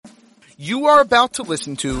You are about to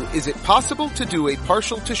listen to Is It Possible to Do a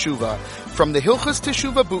Partial Teshuvah from the Hilchos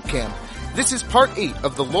Teshuvah Bootcamp. This is part 8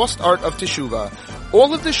 of the Lost Art of Teshuvah.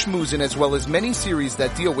 All of the shmuz as well as many series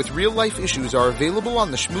that deal with real-life issues are available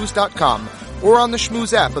on the shmuz.com or on the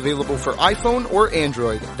Shmuz app available for iPhone or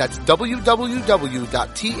Android. That's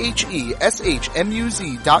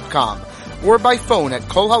www.theshmuz.com or by phone at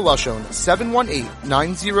Kol HaLashon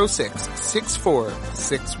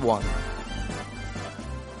 718-906-6461.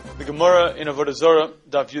 The Gemara in Avodah Zarah,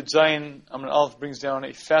 Daf Yud Zayin, Amr Aleph, brings down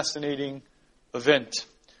a fascinating event.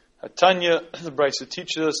 Hatanya, the Brisa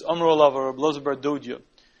teaches us, Amr Olav Rabbi Elazar bar Dodia.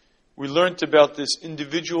 We learned about this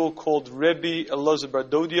individual called Rabbi Elazar bar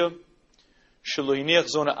Dodia. Shelo hiniach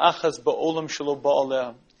zona achas ba'olam shelo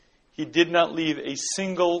ba'aleh. He did not leave a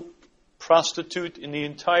single prostitute in the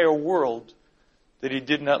entire world that he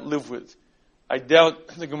did not live with. I doubt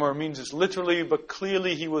the Gemara means this literally, but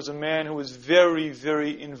clearly he was a man who was very,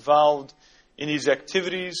 very involved in his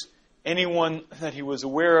activities. Anyone that he was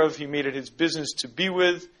aware of, he made it his business to be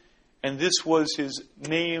with, and this was his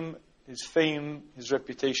name, his fame, his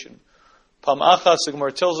reputation. Pam achas, the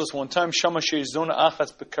Gemara tells us one time, Shama she'izona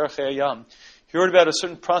achas bekarchei hayam. He heard about a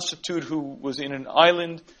certain prostitute who was in an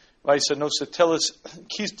island. Vaisa nosa tell us,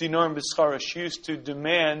 kis dinarim b'schara. She used to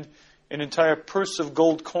demand an entire purse of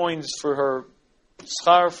gold coins for her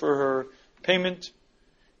schar, for her payment.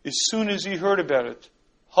 As soon as he heard about it,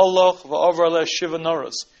 halach va'avar aleh shiva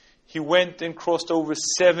naras, he went and crossed over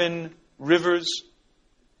 7 rivers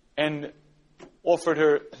and offered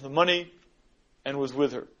her the money and was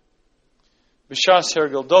with her. B'shas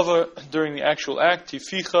hergel dover, during the actual act,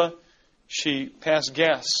 tificha, she passed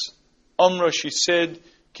gas. Amra, she said,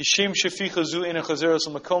 Kishim sheficha zu ina chazeres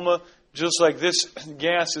makoma. Just like this,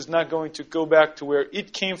 gas is not going to go back to where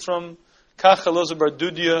it came from. Kach Elazar bar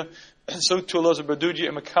Dodia, so to Elazar bar Dodia,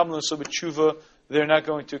 and makablan so b'tshuva, they're not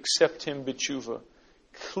going to accept him b'tshuva.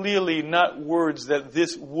 Clearly not words that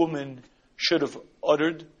this woman should have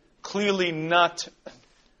uttered. Clearly not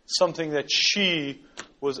something that she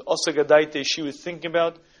was osagadaite, she was thinking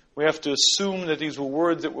about. We have to assume that these were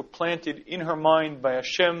words that were planted in her mind by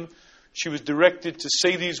Hashem. She was directed to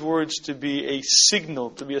say these words to be a signal,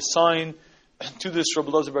 to be a sign to this Rabbi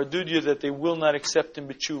Elazar bar Dodia that they will not accept him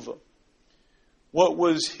b'tshuva. What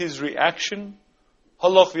was his reaction?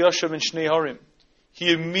 Halach v'yashav in shnei harim.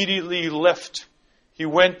 He immediately left. He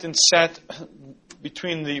went and sat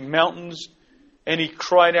between the mountains and he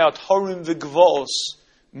cried out, Harim v'gvaos,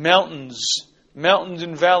 mountains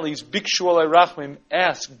and valleys, bikshu alai rachmim,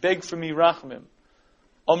 ask, beg for me rachmim.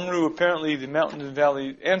 Amru, apparently the mountains and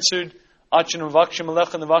valleys answered,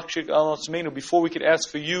 before we could ask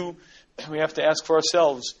for you, we have to ask for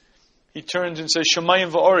ourselves. He turns and says,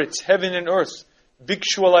 Shamayim va'aretz, heaven and earth,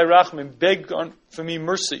 bikshu alai rachmim, beg for me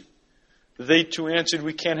mercy. They too answered,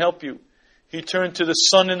 we can't help you. He turned to the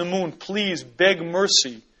sun and the moon, please beg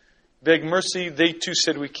mercy. Beg mercy, they too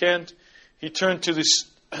said we can't. He turned to the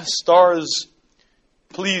stars,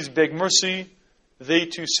 please beg mercy. They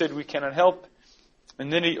too said we cannot help. And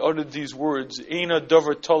then he uttered these words, Eina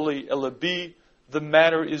davar tali elabi, the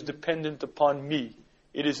matter is dependent upon me.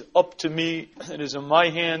 It is up to me, it is in my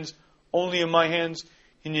hands, only in my hands.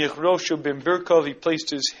 He placed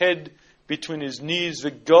his head between his knees,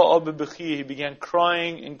 he began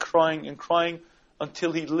crying and crying and crying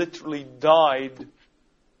until he literally died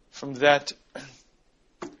from that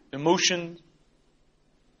emotion.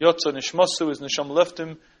 Yotza nishmasu, his neshama left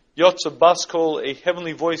him. Yotza baskol, a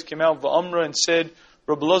heavenly voice came out, va'amra, and said,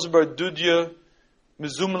 Rabbi Elazar bar Dodia,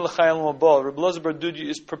 mizuman l'chayim haba. Rabbi Elazar bar Dodia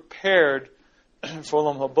is prepared for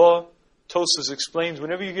olam haba. Tosas explains,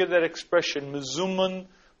 whenever you hear that expression, mizuman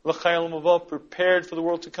l'chayim haba, prepared for the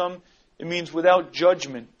world to come, it means without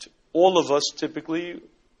judgment. All of us typically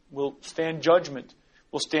will stand judgment.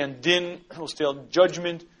 We'll stand din, we'll stand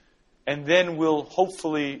judgment, and then we'll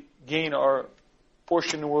hopefully gain our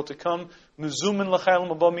portion in the world to come. Mizuman l'chayim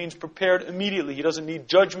haba means prepared immediately. He doesn't need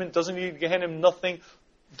judgment, doesn't need Gehenna, nothing,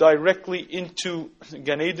 directly into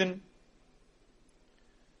Gan Eden.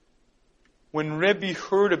 When Rebbe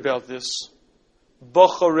heard about this,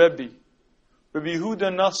 Bacha Rebbe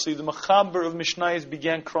Yehuda Nasi, the Machaber of Mishnayos,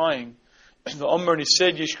 began crying. The Amr, and he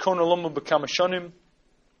said, Yeshkon Olama b'kama shanim.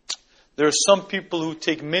 There are some people who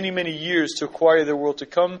take many, many years to acquire their world to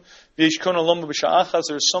come. V'yeshkon Olama b'sha'achas.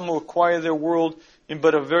 There are some who acquire their world in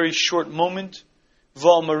but a very short moment.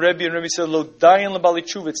 V'alma Rebbe, and Rebbe said, Lo dayan l'bali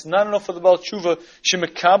tshuva. It's not enough for the Bal Tshuva,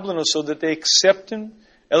 shemekablano, so that they accept him.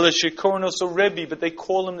 Ela shekorno, so Rebbe, but they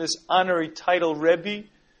call him this honorary title, Rebbe.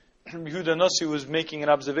 Yehuda Nasi was making an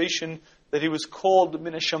observation that he was called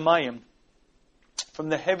min hashamayim. From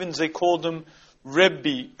the heavens they called him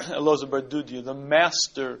Rebbe Elazar bar Dodia, the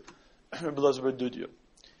master Rabbi Elazar bar Dudya.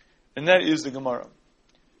 And that is the Gemara.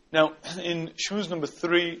 Now, in shmuz number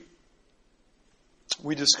 3,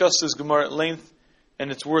 we discussed this Gemara at length,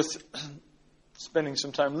 and it's worth spending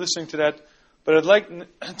some time listening to that. But I'd like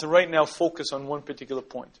to right now focus on one particular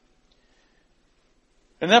point.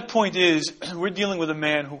 And that point is, we're dealing with a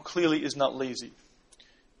man who clearly is not lazy.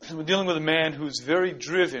 We're dealing with a man who's very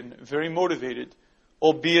driven, very motivated,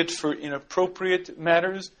 albeit for inappropriate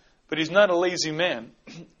matters, but he's not a lazy man.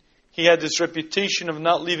 He had this reputation of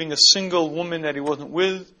not leaving a single woman that he wasn't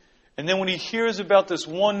with. And then when he hears about this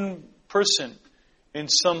one person in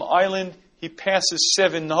some island, he passes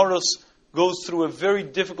 7 naharos, goes through a very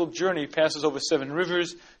difficult journey, passes over 7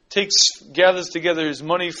 rivers, gathers together his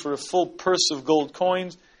money for a full purse of gold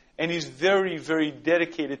coins, and he's very, very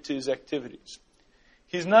dedicated to his activities.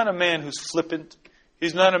 He's not a man who's flippant.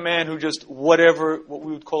 He's not a man who just whatever, what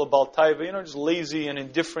we would call a baltaiva, just lazy and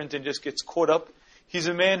indifferent and just gets caught up. He's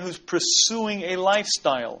a man who's pursuing a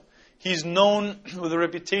lifestyle. He's known with a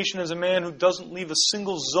reputation as a man who doesn't leave a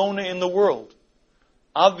single zona in the world.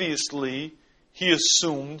 Obviously, he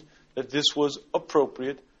assumed that this was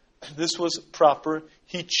appropriate, this was proper.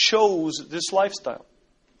 He chose this lifestyle.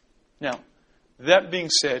 Now, that being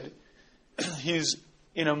said, he's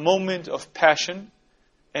in a moment of passion,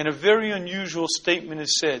 and a very unusual statement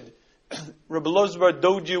is said. Rabbi Elazar bar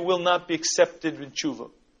Dudya will not be accepted in Teshuvah.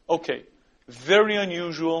 Okay, very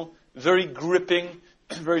unusual, very gripping,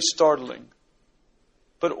 very startling.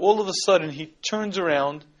 But all of a sudden, he turns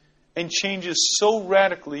around and changes so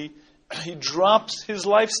radically, he drops his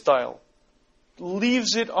lifestyle,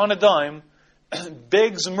 leaves it on a dime,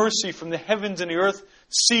 begs mercy from the heavens and the earth,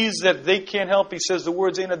 sees that they can't help. He says the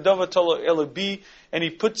words, Ein adavatala elabi, and he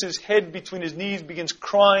puts his head between his knees, begins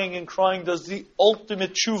crying and crying, does the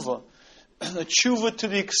ultimate teshuvah. A teshuvah to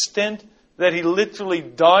the extent that he literally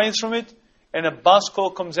dies from it, and a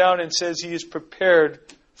baskol comes out and says he is prepared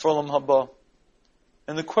for Olam Haba.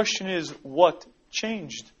 And the question is, what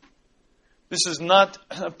changed? This is not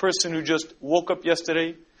a person who just woke up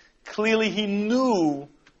yesterday. Clearly he knew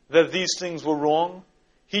that these things were wrong.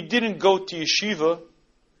 He didn't go to yeshiva.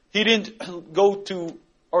 He didn't go to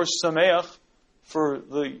Ar Sameach for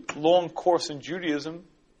the long course in Judaism.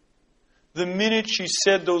 The minute she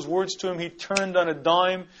said those words to him, he turned on a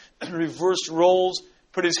dime, reversed roles,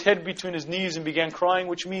 put his head between his knees and began crying,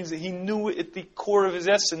 which means that he knew at the core of his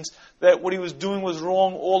essence that what he was doing was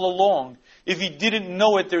wrong all along. If he didn't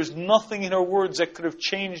know it, there's nothing in her words that could have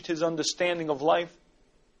changed his understanding of life.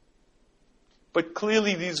 But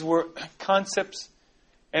clearly these were concepts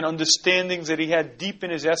and understandings that he had deep in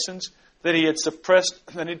his essence, that he had suppressed,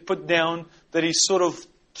 that he'd put down, that he sort of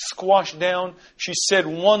squashed down. She said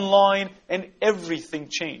one line and everything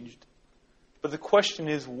changed. But the question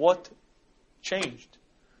is, what changed?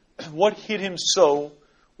 What hit him so?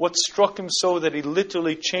 What struck him so that he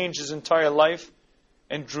literally changed his entire life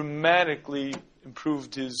and dramatically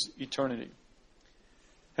improved his eternity?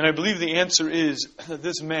 And I believe the answer is that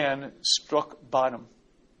this man struck bottom.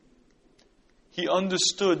 He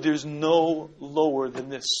understood there's no lower than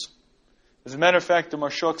this. As a matter of fact, the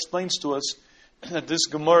Maharsha explains to us that this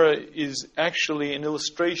Gemara is actually an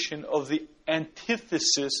illustration of the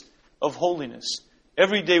antithesis of holiness.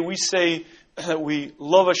 Every day we say that we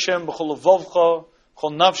love Hashem b'chol levavcha,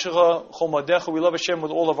 b'chol nafshecha, b'chol madecha. We love Hashem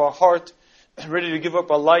with all of our heart, ready to give up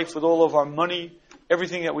our life with all of our money,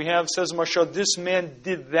 everything that we have. Says Maharsha, this man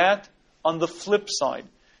did that on the flip side.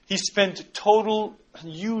 He spent total,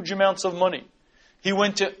 huge amounts of money. He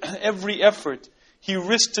went to every effort. He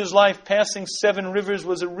risked his life. Passing 7 rivers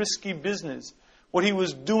was a risky business. What he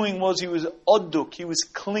was doing was he was aduk. He was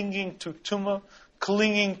clinging to tumah,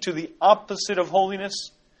 clinging to the opposite of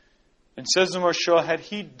holiness. And says the Maharsha, had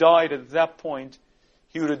he died at that point,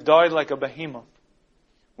 he would have died like a behemoth.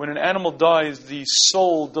 When an animal dies, the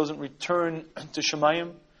soul doesn't return to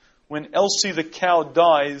Shemayim. When Elsie the cow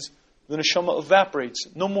dies, the neshama evaporates.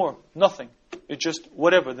 No more, nothing. It just,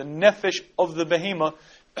 whatever. The nefesh of the behemoth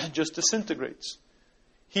just disintegrates.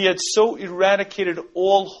 He had so eradicated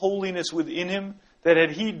all holiness within him that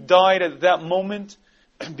had he died at that moment,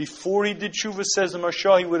 before he did Teshuvah, says the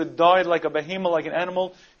Maharsha, he would have died like a behemoth, like an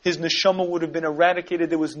animal. His neshama would have been eradicated.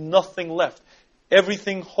 There was nothing left.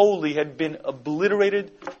 Everything holy had been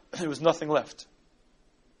obliterated. There was nothing left.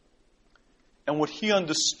 And what he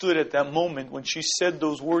understood at that moment when she said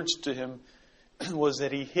those words to him was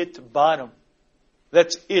that he hit bottom.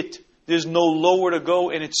 That's it. There's no lower to go,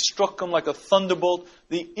 and it struck him like a thunderbolt.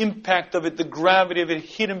 The impact of it, the gravity of it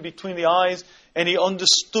hit him between the eyes, and he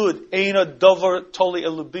understood, Eina davar toli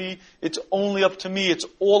elubi, it's only up to me, it's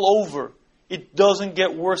all over. It doesn't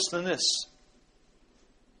get worse than this.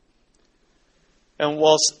 And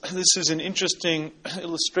whilst this is an interesting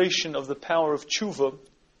illustration of the power of Teshuvah,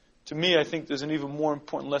 to me I think there's an even more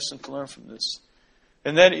important lesson to learn from this.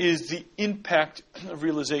 And that is the impact of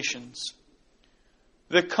realizations.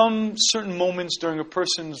 There come certain moments during a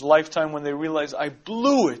person's lifetime when they realize, I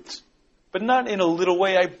blew it. But not in a little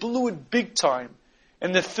way, I blew it big time.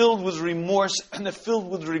 And they're filled with remorse, and they're filled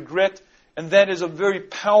with regret. And that is a very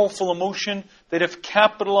powerful emotion that if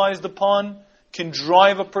capitalized upon, can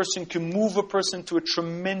drive a person, can move a person to a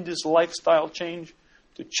tremendous lifestyle change,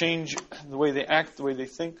 to change the way they act, the way they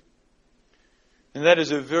think. And that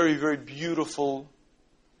is a very, very beautiful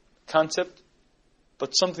concept,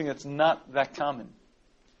 but something that's not that common.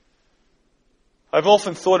 I've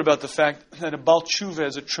often thought about the fact that a Baal Teshuvah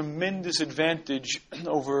has a tremendous advantage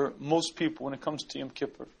over most people when it comes to Yom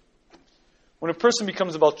Kippur. When a person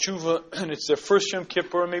becomes a Baal Teshuvah, and it's their first Yom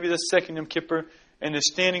Kippur, or maybe their second Yom Kippur, and they're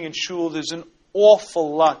standing in shul, there's an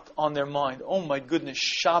awful lot on their mind. Oh my goodness,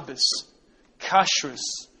 Shabbos, Kashrus,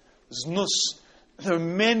 Znus. There are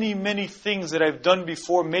many, many things that I've done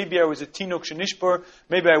before. Maybe I was a Tinok Shenishbar.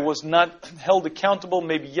 Maybe I was not held accountable.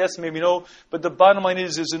 Maybe yes, maybe no. But the bottom line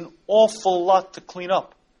is there's an awful lot to clean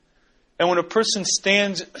up. And when a person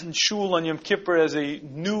stands in shul on Yom Kippur as a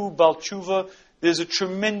new Baal Teshuvah, there's a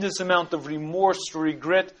tremendous amount of remorse,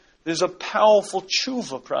 regret. There's a powerful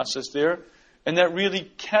Teshuvah process there. And that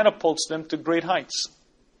really catapults them to great heights.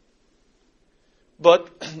 But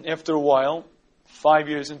after a while, 5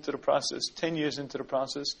 years into the process, 10 years into the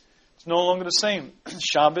process, it's no longer the same.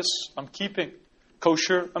 Shabbos, I'm keeping.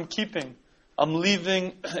 Kosher, I'm keeping. I'm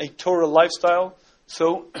leaving a Torah lifestyle.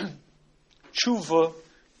 So, Teshuvah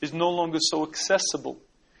is no longer so accessible.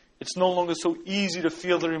 It's no longer so easy to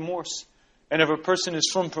feel the remorse. And if a person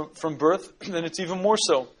is from birth, then it's even more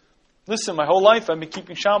so. Listen, my whole life I've been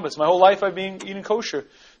keeping Shabbos. My whole life I've been eating kosher.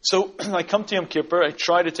 So I come to Yom Kippur, I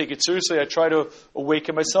try to take it seriously, I try to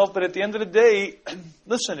awaken myself, but at the end of the day,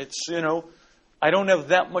 listen, it's, I don't have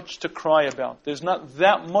that much to cry about. There's not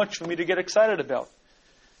that much for me to get excited about.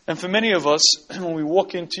 And for many of us, when we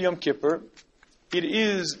walk into Yom Kippur, it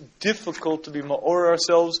is difficult to be ma'or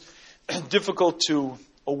ourselves, difficult to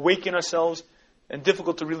awaken ourselves, and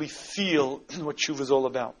difficult to really feel what Teshuvah is all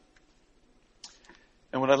about.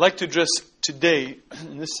 And what I'd like to address today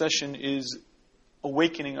in this session is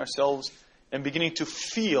awakening ourselves and beginning to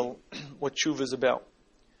feel what Teshuvah is about.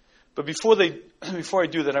 But before I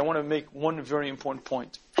do that, I want to make one very important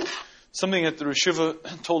point. Something that the Rosh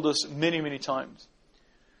Yeshiva told us many, many times.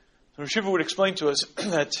 The Rosh Yeshiva would explain to us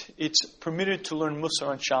that it's permitted to learn Musar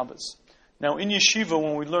on Shabbos. Now in Yeshiva,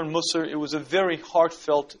 when we learned Musar, it was a very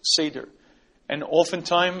heartfelt Seder. And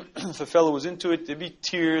oftentimes, if a fellow was into it, there'd be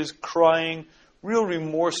tears, crying, real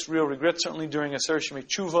remorse, real regret, certainly during a Shemei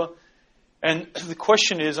Teshuvah. And the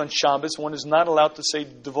question is, on Shabbos, one is not allowed to say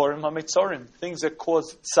Devarim HaMetzarim, things that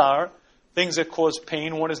cause tsar, things that cause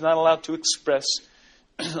pain, one is not allowed to express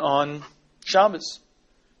on Shabbos.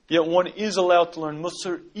 Yet one is allowed to learn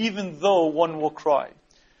Musar, even though one will cry.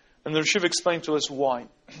 And the Rosh Yeshiva explained to us why.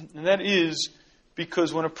 And that is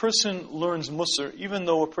because when a person learns Musar, even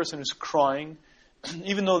though a person is crying,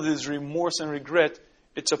 even though there's remorse and regret,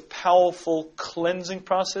 it's a powerful cleansing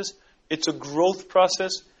process. It's a growth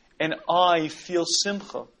process. And I feel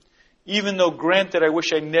simcha. Even though, granted, I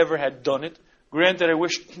wish I never had done it. Granted, I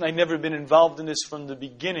wish I'd never been involved in this from the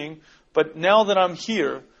beginning. But now that I'm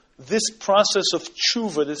here, this process of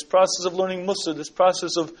teshuvah, this process of learning Musar, this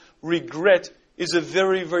process of regret is a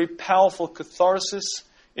very, very powerful catharsis.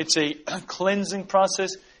 It's a cleansing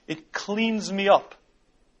process. It cleans me up.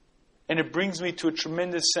 And it brings me to a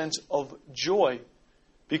tremendous sense of joy.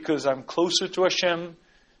 Because I'm closer to Hashem,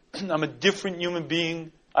 I'm a different human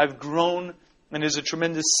being, I've grown, and there's a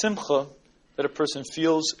tremendous simcha that a person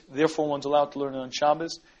feels, therefore one's allowed to learn it on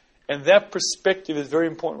Shabbos. And that perspective is very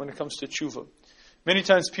important when it comes to teshuvah. Many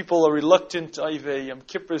times people are reluctant, Yom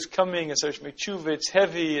Kippur is coming, it's Teshuvah, it's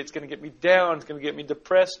heavy, it's going to get me down, it's going to get me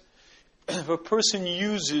depressed. If a person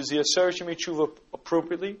uses the Teshuvah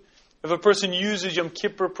appropriately, if a person uses Yom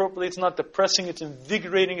Kippur appropriately, it's not depressing, it's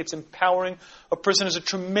invigorating, it's empowering. A person has a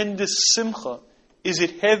tremendous simcha. Is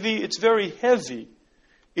it heavy? It's very heavy.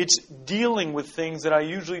 It's dealing with things that I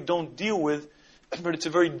usually don't deal with, but it's a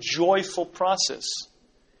very joyful process.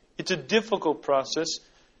 It's a difficult process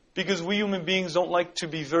because we human beings don't like to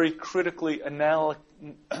be very critically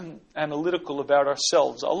analytical about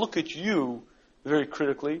ourselves. I'll look at you very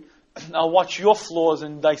critically. I'll watch your flaws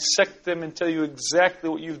and dissect them and tell you exactly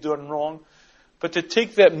what you've done wrong. But to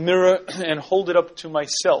take that mirror and hold it up to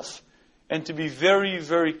myself and to be very,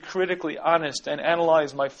 very critically honest and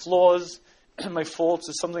analyze my flaws and my faults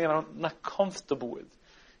is something I'm not comfortable with.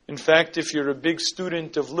 In fact, if you're a big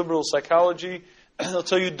student of liberal psychology, They'll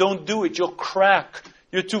tell you, don't do it. You'll crack.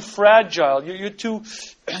 You're too fragile. You're too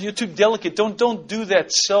delicate. Don't do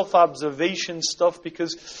that self-observation stuff,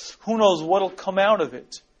 because who knows what'll come out of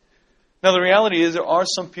it. Now, the reality is there are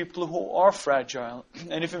some people who are fragile.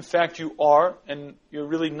 And if in fact you are, and you're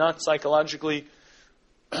really not psychologically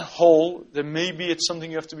whole, then maybe it's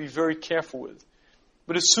something you have to be very careful with.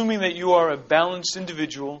 But assuming that you are a balanced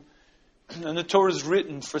individual, and the Torah is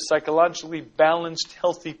written for psychologically balanced,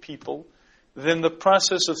 healthy people, then the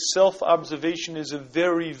process of self-observation is a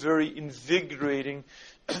very, very invigorating,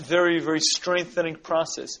 very, very strengthening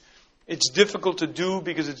process. It's difficult to do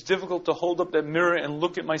because it's difficult to hold up that mirror and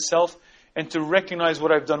look at myself and to recognize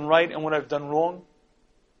what I've done right and what I've done wrong.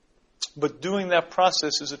 But doing that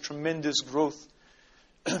process is a tremendous growth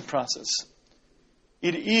process.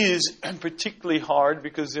 It is particularly hard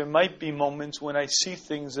because there might be moments when I see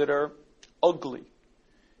things that are ugly.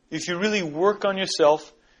 If you really work on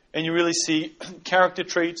yourself and you really see character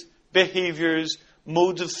traits, behaviors,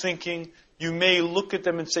 modes of thinking, you may look at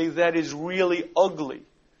them and say, that is really ugly.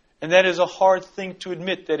 And that is a hard thing to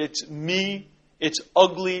admit, that it's me, it's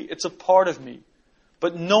ugly, it's a part of me.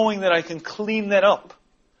 But knowing that I can clean that up,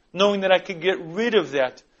 knowing that I can get rid of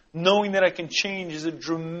that, knowing that I can change is a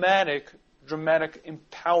dramatic,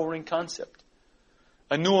 empowering concept.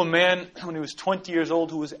 I knew a man when he was 20 years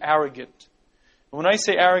old who was arrogant. And when I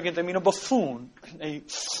say arrogant, I mean a buffoon,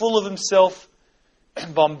 full of himself,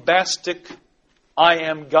 bombastic, I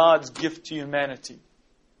am God's gift to humanity.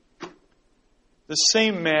 The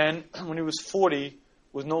same man, when he was 40,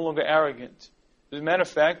 was no longer arrogant. As a matter of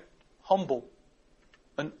fact, humble.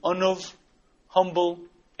 An unuv, humble,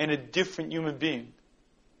 and a different human being.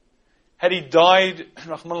 Had he died,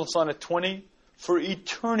 Rahman al-San, at 20, for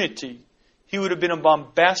eternity, he would have been a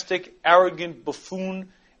bombastic, arrogant buffoon,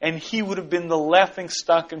 and he would have been the laughing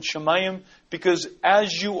stock in Shemayim, because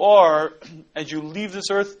as you are, as you leave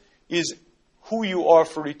this earth, is who you are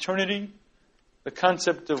for eternity. The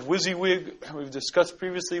concept of WYSIWYG, we've discussed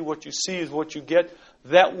previously, what you see is what you get.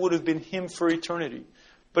 That would have been him for eternity.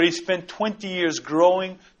 But he spent 20 years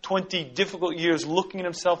growing, 20 difficult years looking at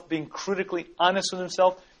himself, being critically honest with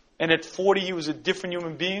himself. And at 40, he was a different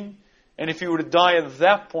human being. And if he were to die at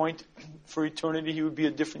that point, for eternity, he would be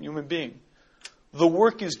a different human being. The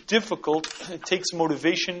work is difficult. It takes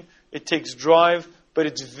motivation. It takes drive. But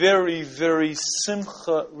it's very, very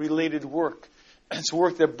simcha-related work. It's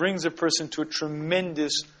work that brings a person to a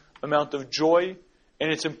tremendous amount of joy.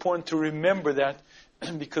 And it's important to remember that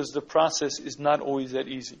because the process is not always that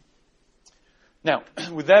easy. Now,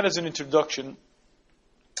 with that as an introduction,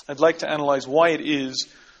 I'd like to analyze why it is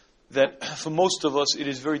that for most of us it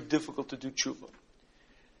is very difficult to do tshuva.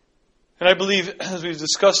 And I believe, as we've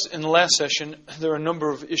discussed in the last session, there are a number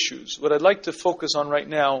of issues. What I'd like to focus on right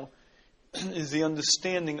now is the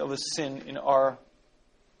understanding of a sin in our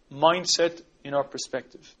mindset, in our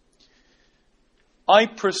perspective. I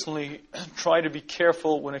personally try to be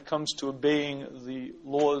careful when it comes to obeying the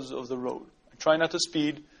laws of the road. I try not to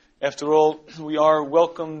speed. After all, we are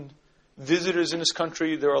welcomed visitors in this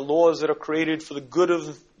country. There are laws that are created for the good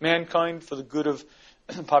of mankind, for the good of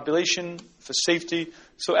the population, for safety.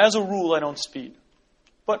 So as a rule, I don't speed.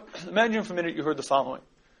 But imagine for a minute you heard the following.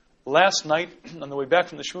 Last night, on the way back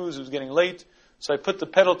from the shmuz, it was getting late, so I put the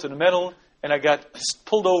pedal to the metal, and I got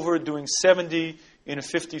pulled over doing 70 in a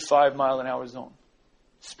 55-mile-an-hour zone.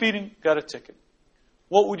 Speeding, got a ticket.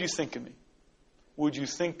 What would you think of me? Would you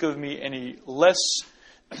think of me any less?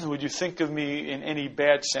 Would you think of me in any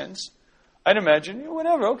bad sense? I'd imagine,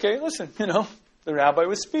 whatever, okay, listen, the rabbi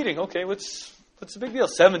was speeding. Okay, what's the big deal?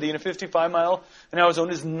 70 in a 55-mile-an-hour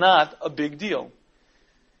zone is not a big deal.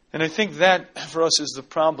 And I think that, for us, is the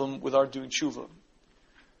problem with our doing tshuva.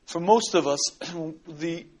 For most of us,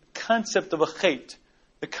 the concept of a chait,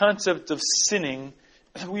 the concept of sinning,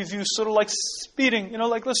 we view sort of like speeding.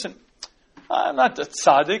 Listen, I'm not a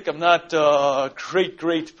tzaddik, I'm not a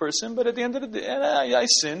great person, but at the end of the day, I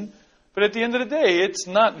sin. But at the end of the day, it's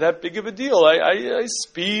not that big of a deal. I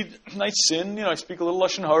speed, I sin, I speak a little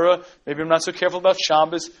Lashon Hara. Maybe I'm not so careful about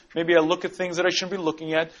Shabbos. Maybe I look at things that I shouldn't be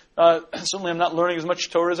looking at. Certainly I'm not learning as much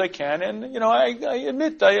Torah as I can. And, I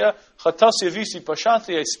admit, chatasi avisi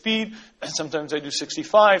pashati, I speed. And sometimes I do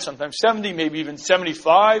 65, sometimes 70, maybe even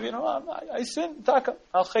 75. I sin, taka,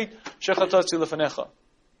 al chait, shechatasi lefanecha.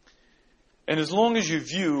 And as long as you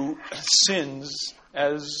view sins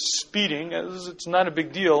as speeding, as it's not a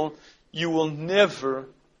big deal, you will never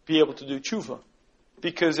be able to do tshuva.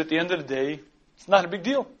 Because at the end of the day, it's not a big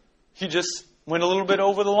deal. You just went a little bit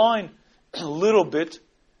over the line. A little bit.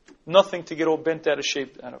 Nothing to get all bent out of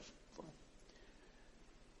shape out of.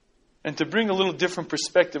 And to bring a little different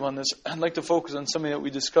perspective on this, I'd like to focus on something that we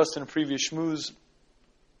discussed in a previous shmuz.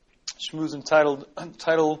 shmuz entitled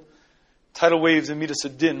Tidal Waves and Midas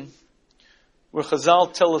Adin, where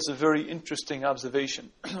Chazal tell us a very interesting observation.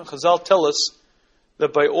 Chazal tell us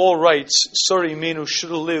that by all rights, Sarah Imenu should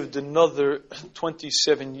have lived another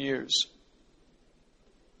 27 years.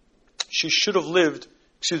 She should have lived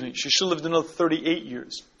another 38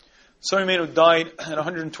 years. Sarah Imenu died at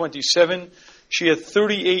 127. She had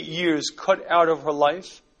 38 years cut out of her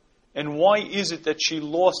life. And why is it that she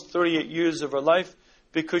lost 38 years of her life?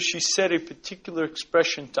 Because she said a particular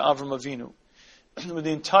expression to Avram Avinu. With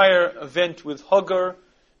the entire event with Hagar,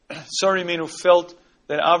 Sarah Imenu felt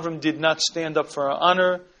that Avram did not stand up for her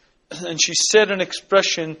honor, and she said an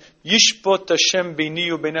expression, Yishpot Hashem beini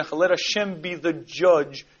u'beinecha, let Hashem be the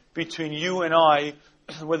judge between you and I,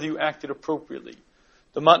 whether you acted appropriately.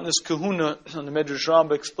 The Matnas Kahuna on the Medrash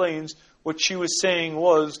Rabbah explains what she was saying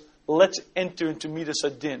was, let's enter into Midas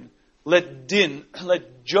Adin. Let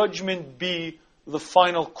judgment be the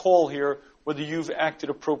final call here, whether you've acted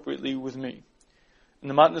appropriately with me. And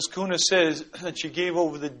the Matnas Kahuna says that she gave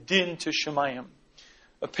over the din to Shemayim.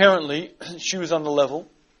 Apparently, she was on the level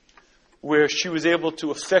where she was able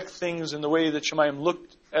to affect things in the way that Shemayim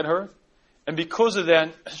looked at her. And because of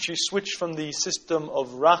that, she switched from the system of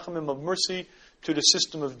Rachamim, of mercy, to the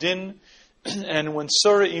system of din. And when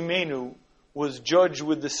Sarah Imenu was judged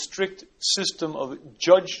with the strict system of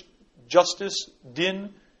justice,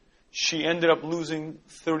 din, she ended up losing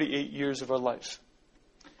 38 years of her life.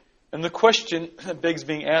 And the question that begs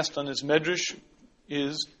being asked on this medrash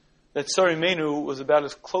is that Sarah Imenu was about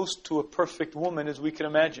as close to a perfect woman as we can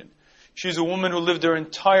imagine. She's a woman who lived her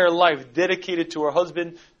entire life dedicated to her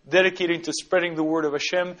husband, dedicating to spreading the word of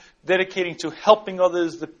Hashem, dedicating to helping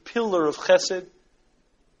others, the pillar of chesed.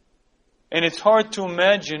 And it's hard to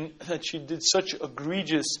imagine that she did such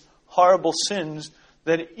egregious, horrible sins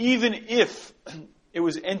that even if it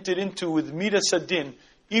was entered into with Midas Adin,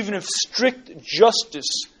 even if strict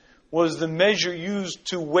justice was the measure used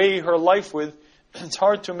to weigh her life with, it's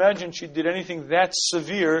hard to imagine she did anything that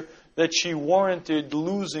severe that she warranted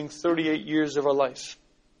losing 38 years of her life.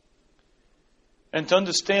 And to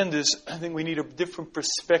understand this, I think we need a different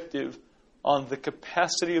perspective on the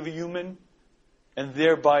capacity of a human and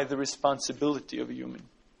thereby the responsibility of a human.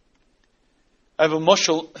 I have a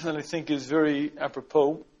mashal that I think is very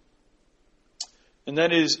apropos, and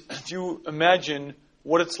that is, if you imagine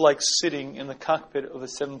what it's like sitting in the cockpit of a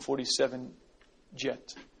 747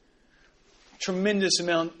 jet. Tremendous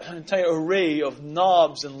amount, an entire array of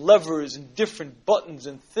knobs and levers and different buttons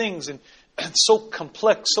and things, and so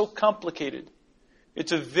complex, so complicated.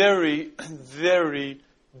 It's a very, very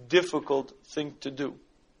difficult thing to do.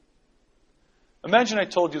 Imagine I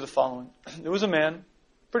told you the following. There was a man,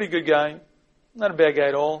 pretty good guy, not a bad guy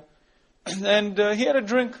at all, and he had a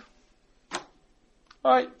drink.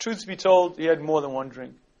 All right, truth be told, he had more than one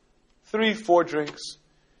drink. 3, 4 drinks.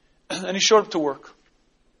 And he showed up to work.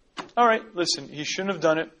 All right, listen, he shouldn't have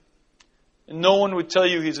done it. And no one would tell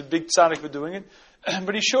you he's a big tzaddik for doing it.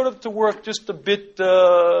 But he showed up to work just a bit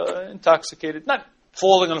intoxicated. Not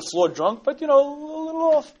falling on the floor drunk, but, a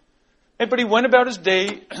little off. But he went about his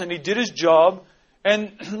day, and he did his job.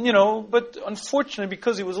 And, but unfortunately,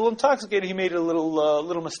 because he was a little intoxicated, he made a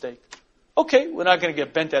little mistake. Okay, we're not going to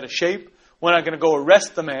get bent out of shape. We're not going to go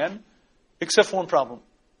arrest the man, except for one problem.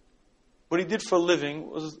 What he did for a living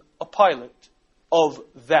was a pilot of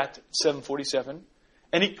that 747,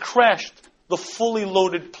 and he crashed the fully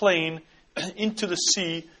loaded plane into the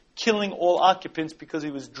sea, killing all occupants because he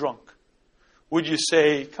was drunk. Would you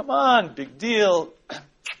say, come on, big deal,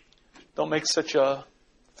 don't make such a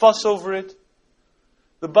fuss over it?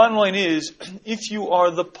 The bottom line is, if you are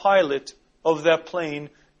the pilot of that plane,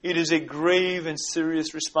 it is a grave and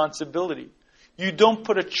serious responsibility. You don't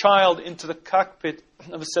put a child into the cockpit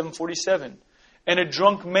of a 747. And a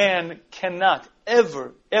drunk man cannot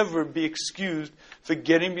ever be excused for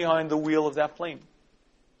getting behind the wheel of that plane.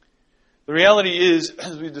 The reality is,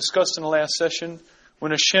 as we discussed in the last session, when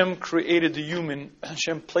Hashem created the human,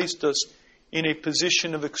 Hashem placed us in a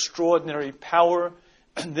position of extraordinary power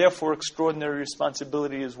and therefore extraordinary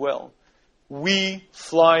responsibility as well. We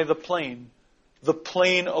fly the plane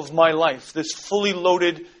of my life, this fully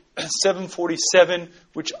loaded 747,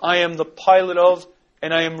 which I am the pilot of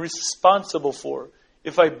and I am responsible for.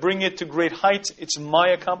 If I bring it to great heights, it's my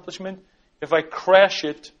accomplishment. If I crash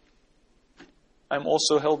it, I'm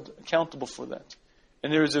also held accountable for that.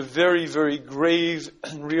 And there is a very, very grave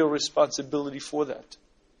and real responsibility for that.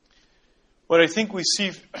 What I think we see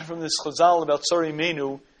from this Chazal about Sarah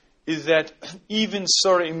Imenu is that even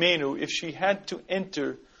Sarah Imenu, if she had to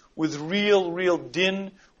enter with real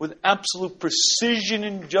din, with absolute precision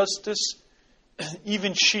and justice,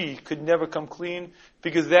 even she could never come clean,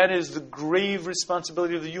 because that is the grave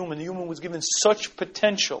responsibility of the human. The human was given such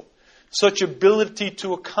potential, such ability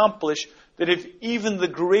to accomplish, that if even the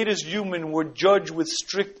greatest human were judged with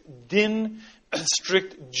strict din,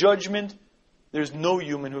 strict judgment, there's no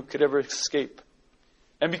human who could ever escape.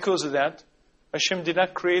 And because of that, Hashem did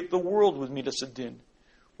not create the world with midas din.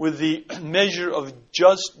 With the measure of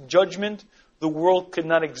just judgment, the world could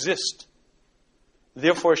not exist.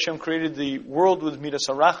 Therefore, Hashem created the world with midas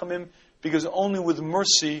harachamim, because only with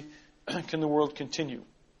mercy can the world continue.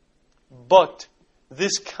 But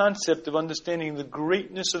this concept of understanding the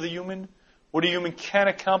greatness of the human, what a human can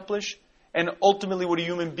accomplish, and ultimately what a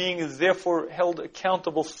human being is therefore held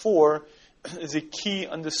accountable for, is a key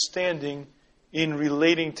understanding in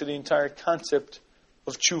relating to the entire concept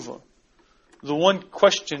of teshuvah. The one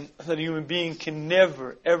question that a human being can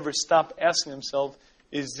never, ever stop asking himself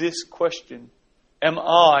is this question: am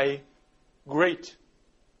I great?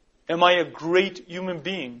 Am I a great human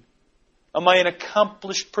being? Am I an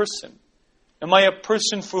accomplished person? Am I a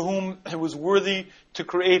person for whom it was worthy to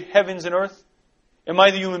create heavens and earth? Am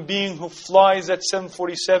I the human being who flies at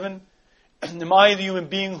 747? Am I the human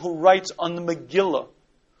being who writes on the Megillah,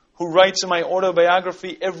 who writes in my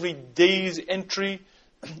autobiography every day's entry,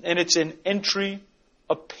 and it's an entry,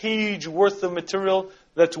 a page worth of material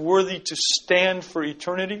that's worthy to stand for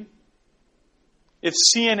eternity? If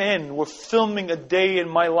CNN were filming a day in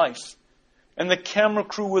my life, and the camera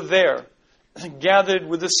crew were there, gathered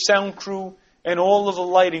with the sound crew and all of the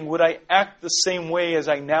lighting, would I act the same way as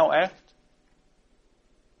I now act?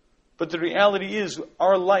 But the reality is,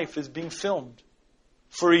 our life is being filmed.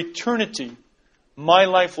 For eternity, my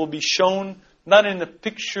life will be shown, not in the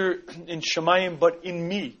picture in Shemayim, but in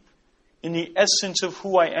me. In the essence of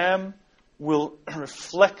who I am, will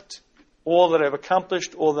reflect all that I've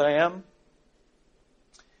accomplished, all that I am.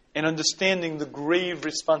 And understanding the grave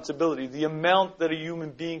responsibility, the amount that a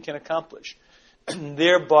human being can accomplish, and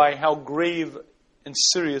thereby how grave and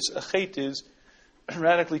serious a chait is,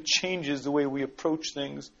 radically changes the way we approach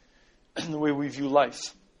things and the way we view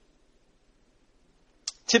life.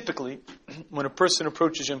 Typically, when a person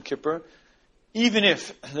approaches Yom Kippur, even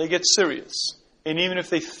if they get serious, and even if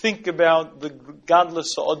they think about the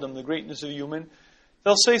godless Adam, the greatness of a human,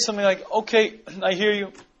 they'll say something like, okay, I hear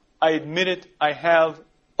you, I admit it, I have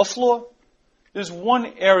a flaw. There's one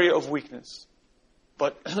area of weakness.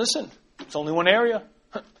 But listen, it's only one area.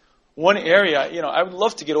 One area, I would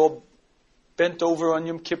love to get all bent over on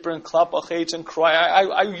Yom Kippur and clap achetz and cry.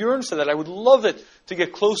 I yearn for that. I would love it to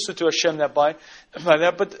get closer to Hashem by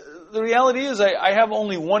that. But the reality is I have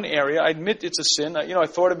only one area. I admit it's a sin. I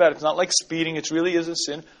thought about it. It's not like speeding. It really is a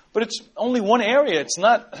sin. But it's only one area. It's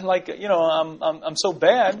not like, I'm so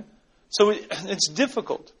bad. So it's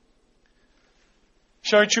difficult.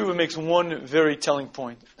 Shari Tshuva makes one very telling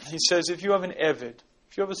point. He says, if you have an eved,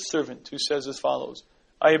 if you have a servant who says as follows,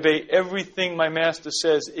 I obey everything my master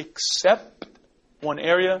says except one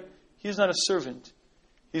area, he's not a servant.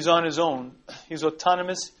 He's on his own. He's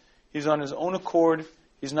autonomous. He's on his own accord.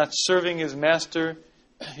 He's not serving his master.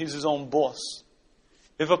 He's his own boss.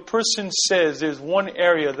 If a person says there's one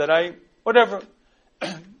area that I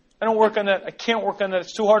don't work on that, I can't work on that,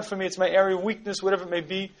 it's too hard for me, it's my area of weakness, whatever it may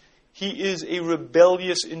be, he is a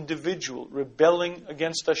rebellious individual, rebelling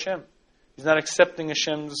against Hashem. He's not accepting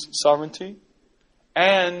Hashem's sovereignty.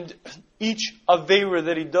 And each Aveira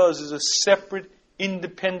that he does is a separate,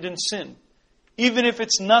 independent sin. Even if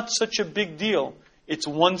it's not such a big deal, it's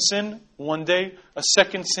one sin, one day, a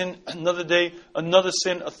second sin, another day, another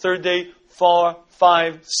sin, a third day, 4,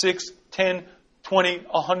 5, 6, 10, 20,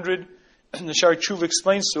 100. And the Shari Tshuva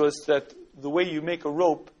explains to us that the way you make a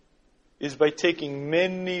rope is by taking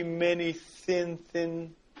many, many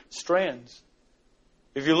thin strands.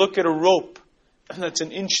 If you look at a rope that's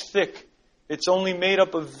an inch thick, it's only made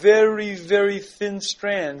up of very, very thin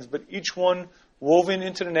strands, but each one woven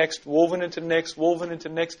into the next, woven into the next, woven into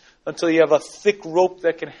the next, until you have a thick rope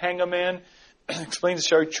that can hang a man. Explains the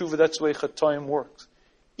Shari Tshuva, that's the way Chatoim works.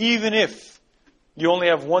 Even if you only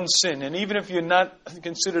have one sin, and even if you're not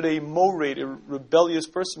considered a moraid, a rebellious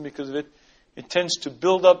person because of it, it tends to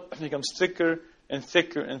build up and becomes thicker and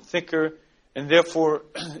thicker and thicker, and therefore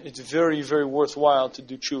it's very, very worthwhile to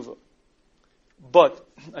do tshuva. But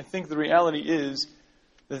I think the reality is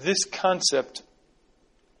that this concept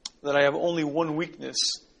that I have only one weakness,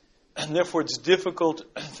 and therefore it's difficult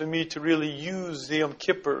for me to really use the Yom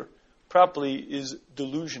Kippur properly, is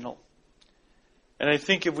delusional. And I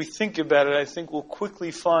think if we think about it, I think we'll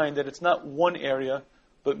quickly find that it's not one area,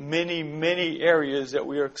 but many, many areas that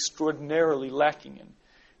we are extraordinarily lacking in.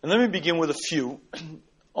 And let me begin with a few,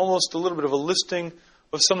 almost a little bit of a listing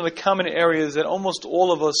of some of the common areas that almost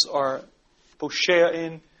all of us are poshea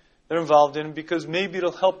in, they're involved in, because maybe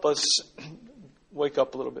it'll help us wake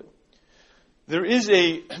up a little bit. There is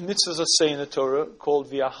a mitzvah say in the Torah called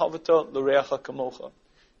V'ahavata l'reacha kamocha.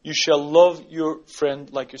 You shall love your friend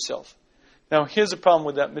like yourself. Now, here's the problem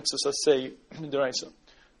with that mitzvah say in Deraisa.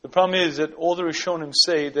 The problem is that all the Rishonim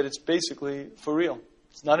say that it's basically for real.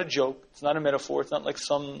 It's not a joke. It's not a metaphor. It's not like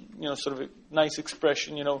some, sort of a nice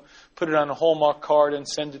expression. Put it on a Hallmark card and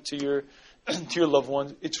send it to your to your loved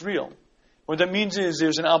ones. It's real. What that means is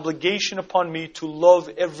there's an obligation upon me to love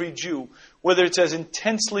every Jew. Whether it's as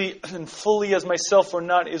intensely and fully as myself or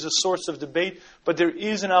not is a source of debate, but there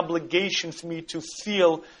is an obligation for me to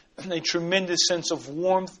feel a tremendous sense of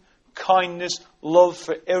warmth, kindness, love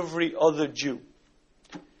for every other Jew.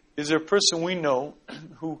 Is there a person we know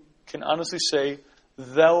who can honestly say,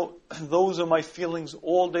 those are my feelings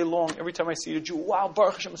all day long. Every time I see a Jew, wow,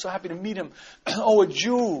 Baruch Hashem, I'm so happy to meet him. Oh, a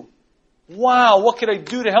Jew. Wow, what could I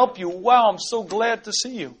do to help you? Wow, I'm so glad to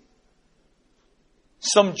see you.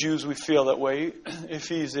 Some Jews, we feel that way. If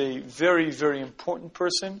he's a very, very important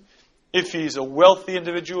person, if he's a wealthy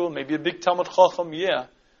individual, maybe a big Talmud Chacham, yeah.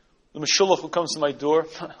 The Meshulach who comes to my door,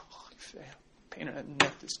 pain in the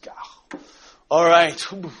neck, this guy. All right.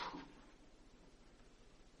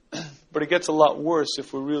 But it gets a lot worse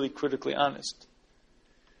if we're really critically honest.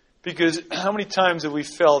 Because how many times have we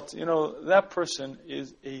felt, that person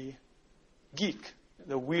is a geek,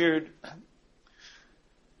 they're weird.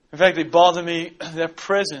 In fact, they bother me, their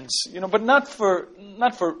presence, but not for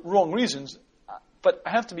wrong reasons. But I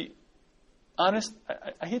have to be honest,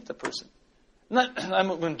 I hate that person. I'm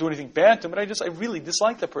not going to do anything bad to him, but I really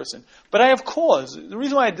dislike that person. But I have cause. The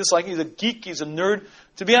reason why I dislike him, he's a geek, he's a nerd.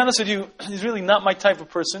 To be honest with you, he's really not my type of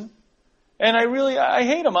person. And I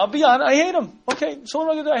hate him. I'll be honest, I hate him. Okay, so what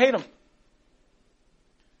am I going to do? I hate him.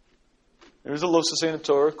 There's a losas in the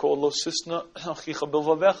Torah called losisna achicha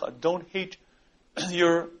bilvavecha. Don't hate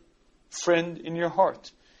your friend in your heart.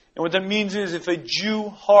 And what that means is if a Jew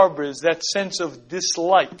harbors that sense of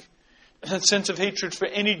dislike, that sense of hatred for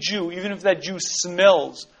any Jew, even if that Jew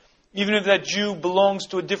smells, even if that Jew belongs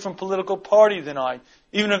to a different political party than I,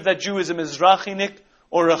 even if that Jew is a Mizrachinik,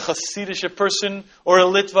 or a Hasidic person, or a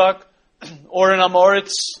Litvak, or an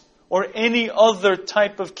Amoritz, or any other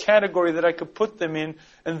type of category that I could put them in,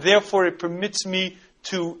 and therefore it permits me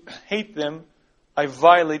to hate them, I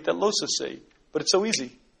violate that losasei. But it's so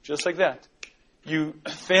easy, just like that. You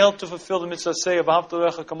fail to fulfill the mitzvah say of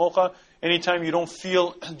Ahavta Kamocha anytime you don't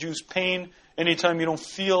feel Jews' pain, anytime you don't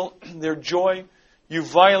feel their joy. You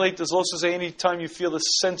violate this losasei anytime you feel the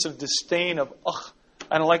sense of disdain of,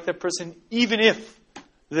 I don't like that person, even if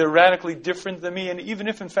they're radically different than me, and even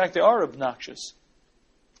if, in fact, they are obnoxious.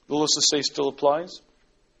 The losasei still applies.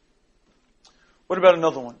 What about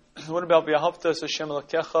another one? What about V'ahavta Hashem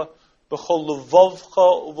Elokecha b'chol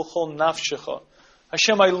levavcha u'b'chol nafshecha?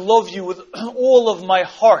 Hashem, I love you with all of my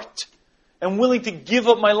heart. I'm willing to give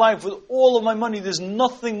up my life with all of my money. There's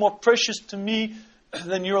nothing more precious to me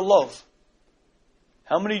than your love.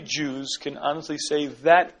 How many Jews can honestly say,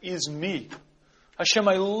 that is me? Hashem,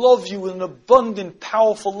 I love you with an abundant,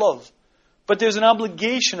 powerful love. But there's an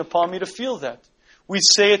obligation upon me to feel that. We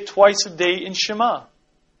say it twice a day in Shema.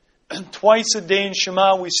 Twice a day in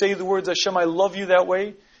Shema, we say the words, Hashem, I love you that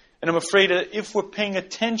way. And I'm afraid that if we're paying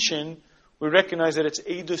attention, we recognize that it's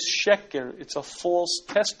Eidus Sheker. It's a false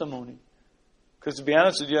testimony. Because to be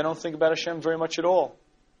honest with you, I don't think about Hashem very much at all.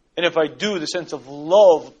 And if I do, the sense of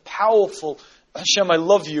love, powerful, Hashem, I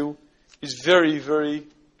love you, is very, very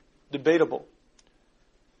debatable.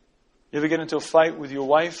 You ever get into a fight with your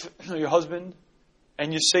wife or your husband,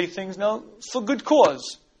 and you say things, now, for good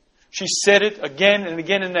cause. She said it again and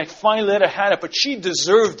again, and I finally let her have it, but she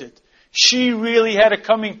deserved it. She really had it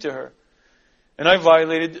coming to her. And I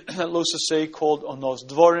violated that losasei called onos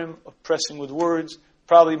dvorim, oppressing with words,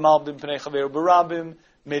 probably malbim pnei chaver barabim,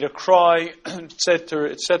 made her cry,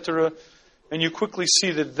 etc., etc. And you quickly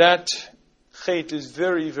see that chait is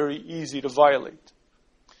very, very easy to violate.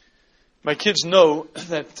 My kids know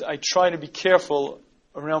that I try to be careful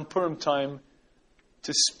around Purim time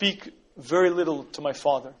to speak very little to my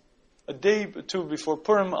father. A day or two before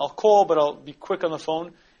Purim, I'll call, but I'll be quick on the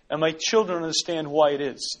phone. And my children understand why it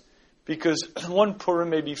is. Because one Purim,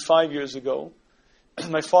 maybe 5 years ago,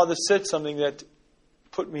 my father said something that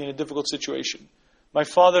put me in a difficult situation. My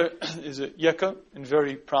father is a yeka and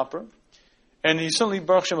very proper. And he certainly,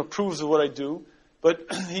 Baruch Hashem, approves of what I do. But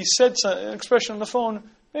he said an expression on the phone,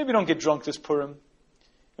 maybe don't get drunk this Purim.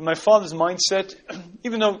 In my father's mindset,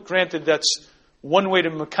 even though, granted, that's one way to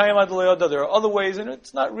Mekayim Ad L'Yoda, there are other ways, and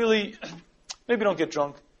it's not really, maybe don't get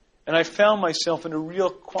drunk. And I found myself in a real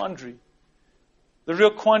quandary. The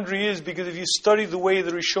real quandary is because if you study the way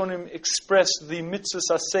the Rishonim expressed the mitzvah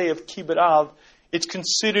aseh of kibbut av, it's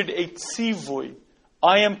considered a tzivui.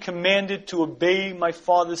 I am commanded to obey my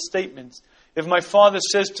father's statements. If my father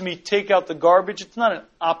says to me, take out the garbage, it's not an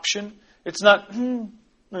option. It's not,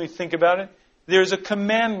 let me think about it. There's a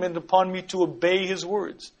commandment upon me to obey his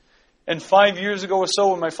words. And 5 years ago or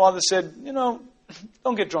so, when my father said,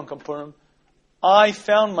 don't get drunk on Purim, I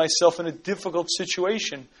found myself in a difficult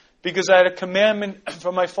situation because I had a commandment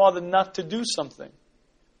from my father not to do something.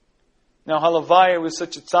 Now, halavai, I was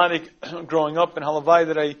such a tzaddik growing up, and halavai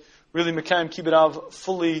that I really mekayim kibbut av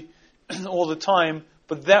fully all the time.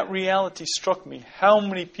 But that reality struck me. How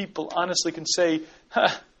many people honestly can say,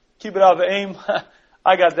 kibbut av aim,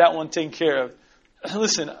 I got that one taken care of.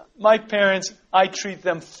 Listen, my parents, I treat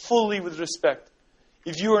them fully with respect.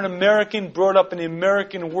 If you're an American brought up in the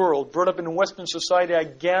American world, brought up in a Western society, I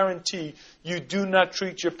guarantee you do not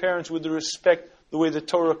treat your parents with the respect the way the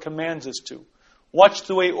Torah commands us to. Watch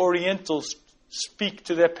the way Orientals speak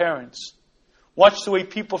to their parents. Watch the way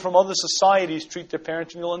people from other societies treat their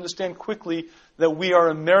parents, and you'll understand quickly that we are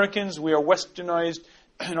Americans, we are westernized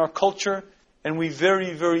in our culture, and we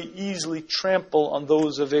very, very easily trample on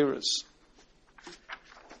those averas.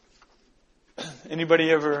 Anybody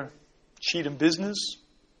ever cheat in business?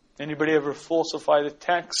 Anybody ever falsify the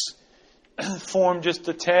tax form just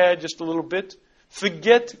a tad, just a little bit?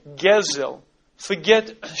 Forget gezel.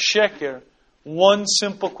 Forget sheker. One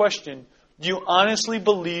simple question. Do you honestly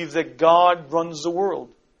believe that God runs the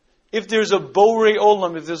world? If there's a Borei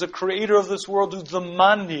Olam, if there's a creator of this world who's the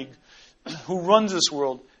Manhig, who runs this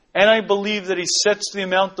world, and I believe that he sets the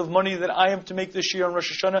amount of money that I am to make this year on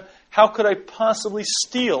Rosh Hashanah, how could I possibly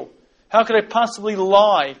steal? How could I possibly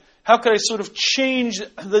lie? How could I sort of change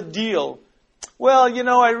the deal? Well,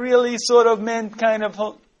 I really sort of meant kind of,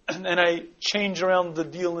 and I change around the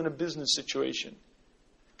deal in a business situation.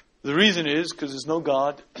 The reason is because there's no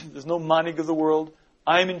God, there's no manig of the world,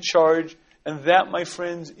 I'm in charge, and that, my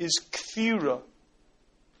friends, is kfira.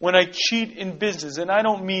 When I cheat in business, and I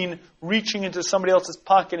don't mean reaching into somebody else's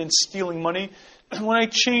pocket and stealing money, when I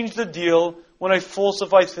change the deal, when I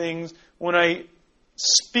falsify things, when I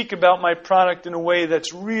speak about my product in a way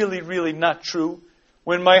that's really, really not true,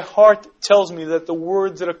 when my heart tells me that the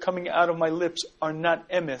words that are coming out of my lips are not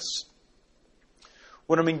emes,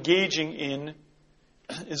 what I'm engaging in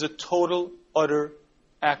is a total, utter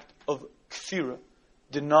act of kfira,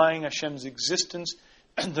 denying Hashem's existence,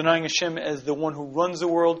 denying Hashem as the one who runs the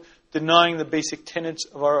world, denying the basic tenets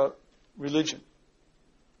of our religion.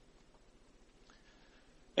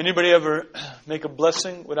 Anybody ever make a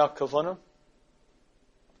blessing without kavanah?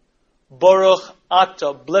 Baruch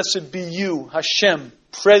Ata, blessed be you, Hashem,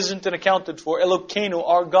 present and accounted for, Elokeinu,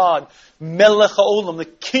 our God, Melech HaOlam, the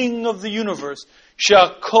King of the universe,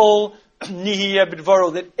 Sha'akol Nihiyeh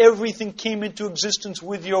Bidvaro, that everything came into existence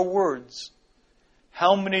with your words.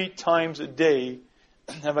 How many times a day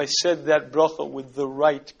have I said that bracha with the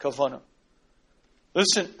right kavanah?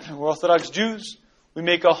 Listen, we're Orthodox Jews. We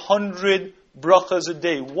make 100 brachas a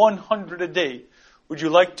day, 100 a day. Would you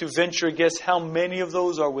like to venture a guess how many of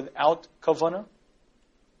those are without kavanah?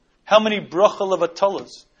 How many bracha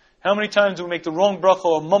levatalas? How many times do we make the wrong bracha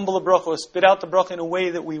or mumble a bracha or spit out the bracha in a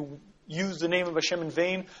way that we use the name of Hashem in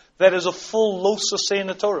vain? That is a full lo saseh in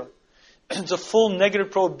the Torah. It's a full negative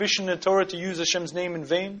prohibition in the Torah to use Hashem's name in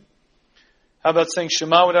vain. How about saying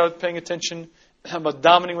Shema without paying attention? How about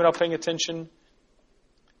davening without paying attention?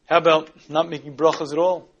 How about not making brachas at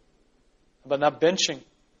all? How about not benching?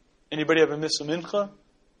 Anybody ever miss a mincha?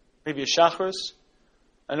 Maybe a shacharis?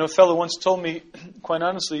 I know a fellow once told me, quite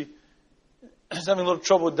honestly, he's having a little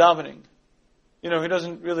trouble with davening. He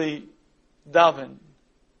doesn't really daven.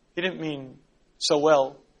 He didn't mean so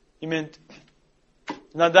well. He meant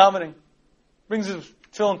not davening. Brings his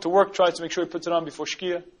tefillin to work, tries to make sure he puts it on before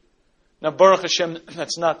Shkia. Now, Baruch Hashem,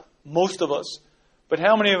 that's not most of us. But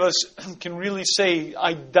how many of us can really say,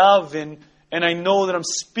 I daven, and I know that I'm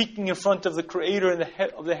speaking in front of the Creator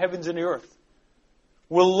of the heavens and the earth?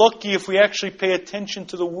 We're lucky if we actually pay attention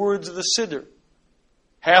to the words of the Siddur.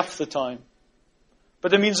 Half the time.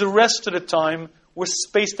 But that means the rest of the time, we're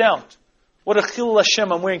spaced out. What a chilul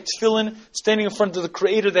Hashem. I'm wearing tefillin, standing in front of the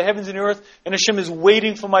Creator of the heavens and the earth, and Hashem is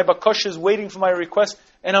waiting for my bakashas, waiting for my request,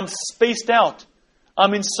 and I'm spaced out.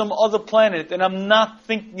 I'm in some other planet, and I'm not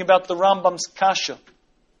thinking about the Rambam's kasha.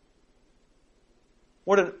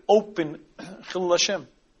 What an open chilul Hashem.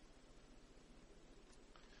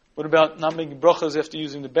 What about not making brachas after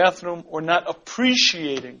using the bathroom, or not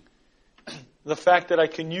appreciating the fact that I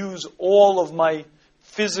can use all of my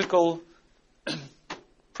physical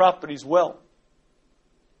properties well?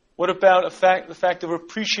 What about the fact of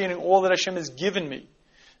appreciating all that Hashem has given me?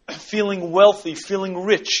 Feeling wealthy, feeling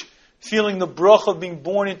rich, feeling the bracha of being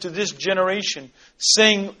born into this generation,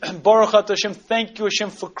 saying, Baruch Ata Hashem, thank you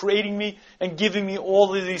Hashem for creating me and giving me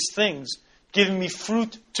all of these things, giving me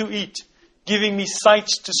fruit to eat, giving me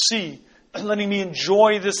sights to see, letting me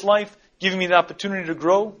enjoy this life, giving me the opportunity to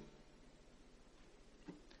grow.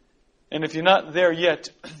 And if you're not there yet,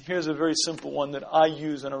 here's a very simple one that I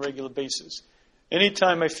use on a regular basis.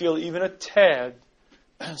 Anytime I feel even a tad,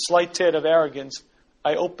 slight tad of arrogance,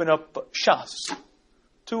 I open up Shas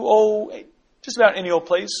to just about any old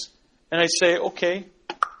place, and I say, okay,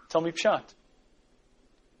 tell me Pshat.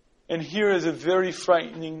 And here is a very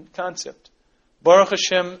frightening concept. Baruch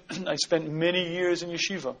Hashem, I spent many years in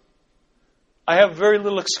yeshiva. I have very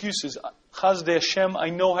little excuses. Chazdei Hashem, I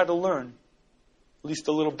know how to learn, at least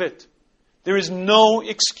a little bit. There is no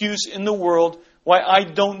excuse in the world why I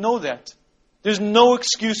don't know that. There's no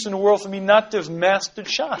excuse in the world for me not to have mastered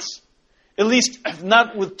Shas. At least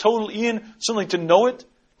not with total Ian, certainly to know it,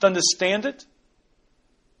 to understand it.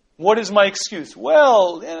 What is my excuse?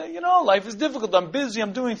 Well, life is difficult. I'm busy.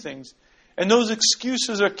 I'm doing things. And those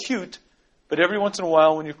excuses are cute, but every once in a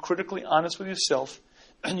while when you're critically honest with yourself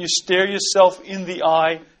and you stare yourself in the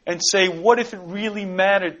eye and say, what if it really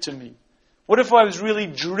mattered to me? What if I was really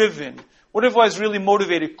driven? What if I was really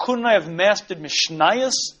motivated? Couldn't I have mastered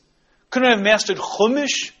Mishnayos? Couldn't I have mastered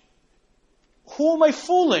Chumash? Who am I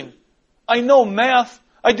fooling? I know math.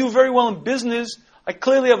 I do very well in business. I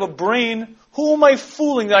clearly have a brain. Who am I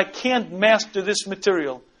fooling that I can't master this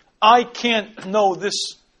material? I can't know this.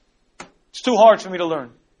 It's too hard for me to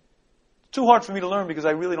learn. It's too hard for me to learn because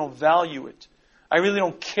I really don't value it. I really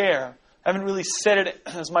don't care. I haven't really set it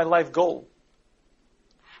as my life goal.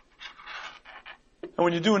 And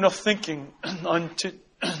when you do enough thinking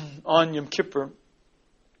on Yom Kippur,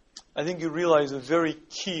 I think you realize a very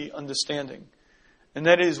key understanding. And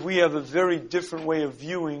that is, we have a very different way of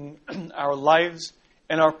viewing our lives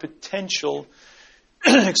and our potential,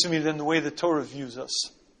 than the way the Torah views us.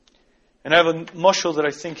 And I have a mashal that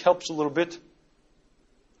I think helps a little bit.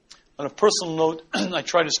 On a personal note, I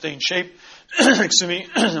try to stay in shape.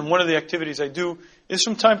 And one of the activities I do is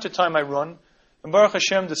from time to time I run. And Baruch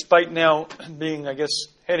Hashem, despite now being,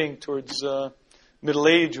 heading towards middle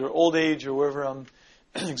age or old age or wherever I'm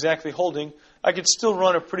exactly holding, I could still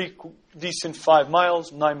run a pretty decent 5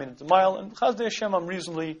 miles, 9 minutes a mile, and Chazdei Hashem, I'm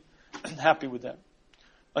reasonably happy with that.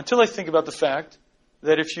 Until I think about the fact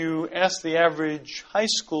that if you ask the average high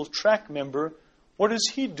school track member, what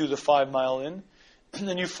does he do the 5 mile in? And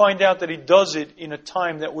then you find out that he does it in a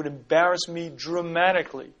time that would embarrass me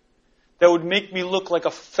dramatically. That would make me look like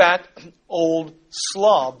a fat, old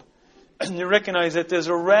slob. And you recognize that there's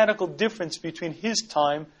a radical difference between his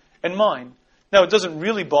time and mine. Now, it doesn't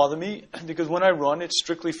really bother me, because when I run, it's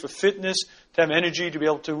strictly for fitness, to have energy, to be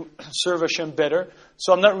able to serve Hashem better.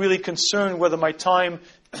 So I'm not really concerned whether my time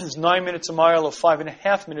is 9 minutes a mile or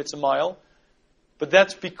 5.5 minutes a mile. But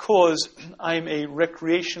that's because I'm a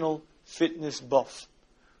recreational fitness buff.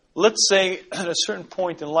 Let's say at a certain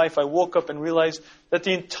point in life I woke up and realized that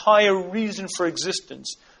the entire reason for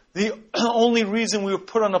existence, the only reason we were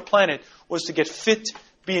put on the planet, was to get fit,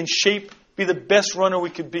 be in shape, be the best runner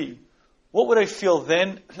we could be. What would I feel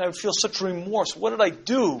then? I would feel such remorse. What did I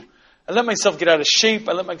do? I let myself get out of shape.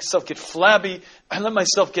 I let myself get flabby. I let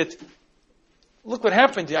myself get... Look what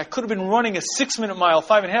happened to you. I could have been running a 6 minute mile,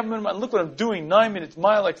 5.5 minute mile. Look what I'm doing, 9 minutes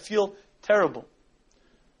mile. I feel terrible.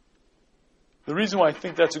 The reason why I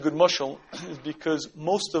think that's a good mashal is because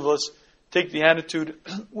most of us take the attitude,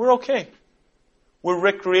 we're okay. We're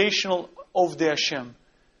recreational Ovdei Hashem.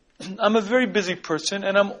 I'm a very busy person,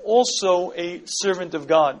 and I'm also a servant of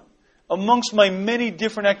God. Amongst my many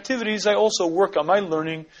different activities, I also work on my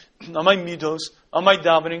learning, on my midos, on my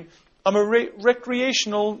davening. I'm a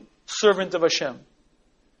recreational servant of Hashem.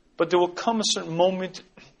 But there will come a certain moment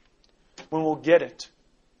when we'll get it.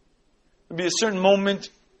 There'll be a certain moment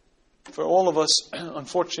for all of us,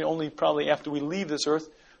 unfortunately only probably after we leave this earth,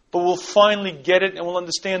 but we'll finally get it and we'll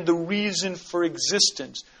understand the reason for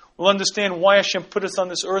existence. We'll understand why Hashem put us on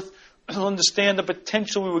this earth. We'll understand the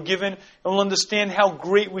potential we were given, and we'll understand how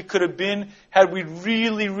great we could have been had we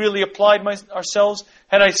really, really applied ourselves.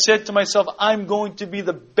 Had I said to myself, I'm going to be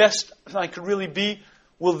the best I could really be,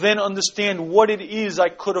 we'll then understand what it is I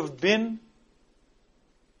could have been,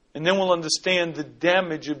 and then we'll understand the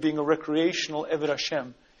damage of being a recreational Eved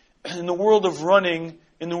Hashem. In the world of running,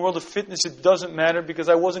 in the world of fitness, it doesn't matter because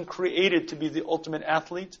I wasn't created to be the ultimate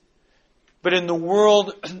athlete. But in the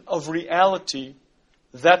world of reality,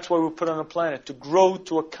 that's why we're put on the planet, to grow,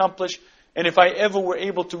 to accomplish. And if I ever were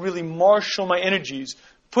able to really marshal my energies,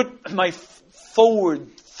 put my forward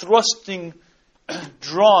thrusting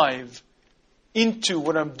drive into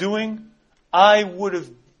what I'm doing, I would have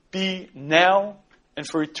been now and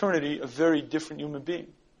for eternity a very different human being.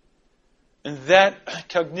 And that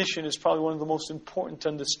cognition is probably one of the most important to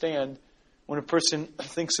understand when a person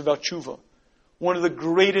thinks about teshuvah. One of the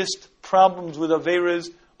greatest problems with averas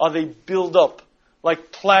are they build up.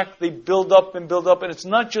 Like plaque, they build up, and it's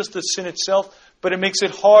not just the sin itself, but it makes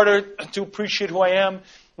it harder to appreciate who I am.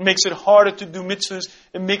 It makes it harder to do mitzvahs.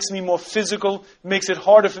 It makes me more physical. It makes it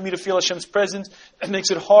harder for me to feel Hashem's presence. It makes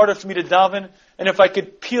it harder for me to daven. And if I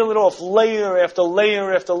could peel it off layer after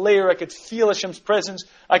layer after layer, I could feel Hashem's presence.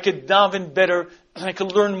 I could daven better. I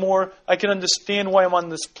could learn more. I could understand why I'm on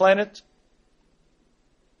this planet.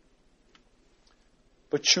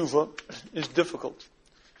 But teshuvah is difficult.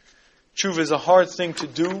 Teshuvah is a hard thing to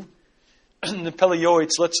do. The Pele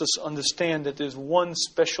Yoetz lets us understand that there's one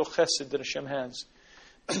special chesed that Hashem has.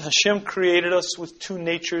 Hashem created us with two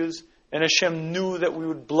natures, and Hashem knew that we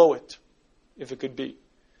would blow it, if it could be.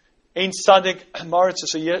 Ein tzaddik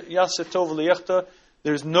ma'aretz yaseh tov v'leyechta.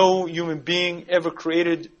 There's no human being ever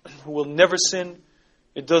created who will never sin.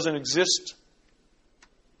 It doesn't exist.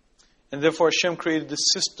 And therefore Hashem created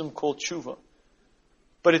this system called teshuvah.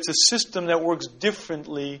 But it's a system that works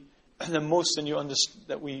differently than most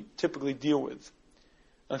that we typically deal with.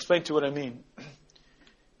 I'll explain to you what I mean.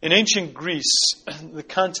 In ancient Greece, the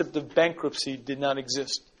concept of bankruptcy did not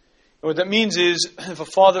exist. And what that means is, if a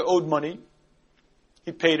father owed money,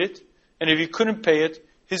 he paid it, and if he couldn't pay it,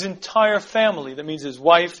 his entire family, that means his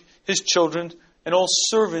wife, his children, and all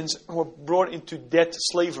servants were brought into debt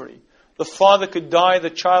slavery. The father could die, the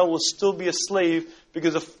child will still be a slave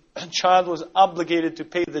because the child was obligated to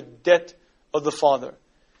pay the debt of the father.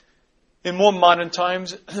 In more modern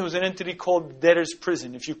times, there was an entity called debtor's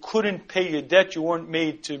prison. If you couldn't pay your debt, you weren't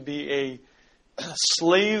made to be a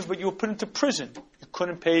slave, but you were put into prison. You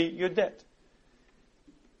couldn't pay your debt.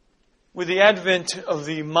 With the advent of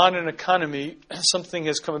the modern economy, something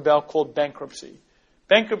has come about called bankruptcy.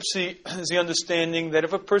 Bankruptcy is the understanding that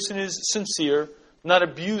if a person is sincere, not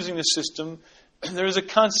abusing the system, there is a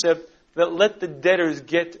concept that let the debtors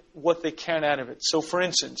get what they can out of it. So, for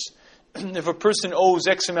instance, if a person owes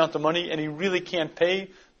X amount of money and he really can't pay,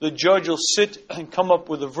 the judge will sit and come up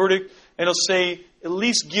with a verdict, and he'll say, at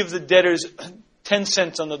least give the debtors 10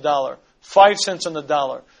 cents on the dollar, 5 cents on the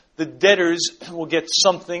dollar. The debtors will get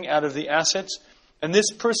something out of the assets, and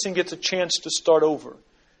this person gets a chance to start over.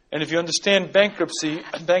 And if you understand bankruptcy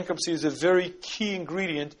is a very key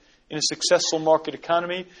ingredient in a successful market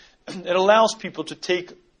economy. It allows people to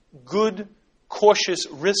take good, cautious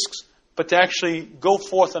risks, but to actually go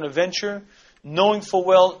forth on a venture, knowing full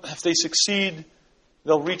well if they succeed,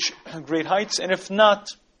 they'll reach great heights. And if not,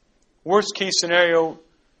 worst case scenario,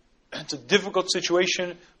 it's a difficult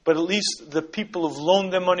situation, but at least the people who've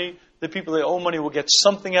loaned them money, the people that owe money will get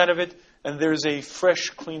something out of it, and there's a fresh,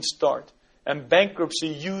 clean start. And bankruptcy,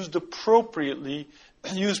 used appropriately,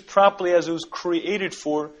 used properly as it was created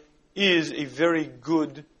for, is a very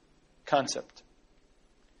good concept.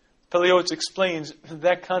 Pele Yoetz explains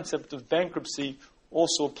that concept of bankruptcy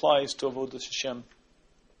also applies to Avodas Hashem.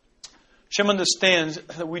 Hashem understands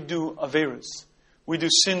that we do averas. We do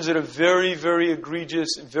sins that are very, very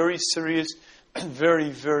egregious, very serious, and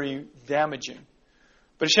very, very damaging.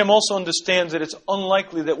 But Hashem also understands that it's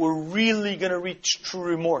unlikely that we're really going to reach true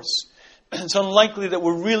remorse. It's unlikely that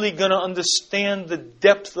we're really going to understand the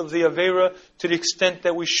depth of the avera to the extent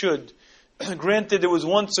that we should. Granted, there was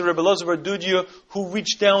once a Rabbi Shafier who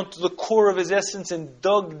reached down to the core of his essence and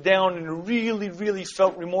dug down and really, really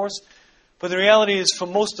felt remorse. But the reality is, for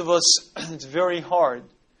most of us, it's very hard.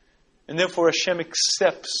 And therefore, Hashem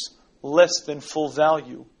accepts less than full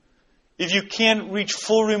value. If you can't reach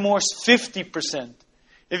full remorse, 50%.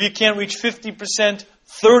 If you can't reach 50%,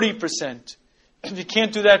 30%. If you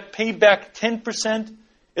can't do that, pay back 10%,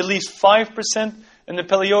 at least 5%. And the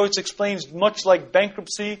Pele Yoetz explains, much like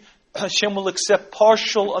bankruptcy, Hashem will accept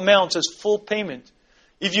partial amounts as full payment.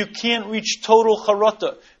 If you can't reach total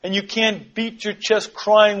charata, and you can't beat your chest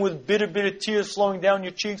crying with bitter, bitter tears flowing down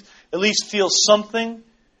your cheeks, at least feel something.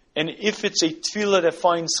 And if it's a tefillah that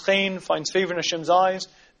finds chen, finds favor in Hashem's eyes,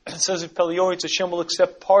 it says in Pele Yoetz, Hashem will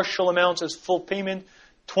accept partial amounts as full payment,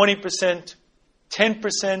 20%,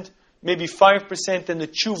 10%, maybe 5%, and the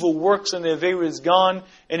teshuvah works and the avera is gone.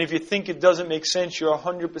 And if you think it doesn't make sense, you're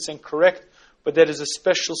 100% correct. But that is a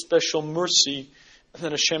special, special mercy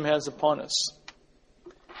that Hashem has upon us.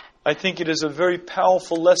 I think it is a very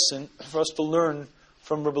powerful lesson for us to learn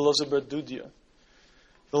from Rabbi Shafier.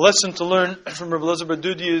 The lesson to learn from Rabbi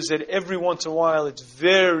Shafier is that every once in a while it's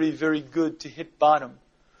very, very good to hit bottom.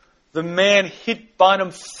 The man hit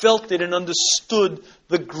bottom, felt it, and understood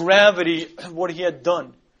the gravity of what he had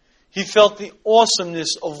done. He felt the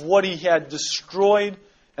awesomeness of what he had destroyed,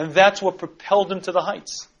 and that's what propelled him to the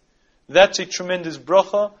heights. That's a tremendous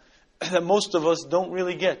bracha that most of us don't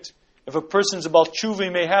really get. If a person's about teshuvah, he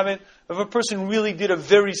may have it. If a person really did a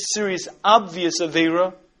very serious, obvious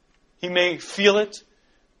aveira, he may feel it.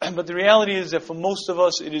 But the reality is that for most of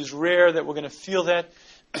us, it is rare that we're going to feel that.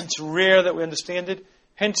 It's rare that we understand it.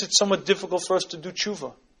 Hence, it's somewhat difficult for us to do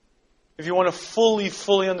teshuvah. If you want to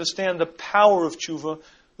fully understand the power of teshuvah,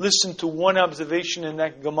 listen to one observation in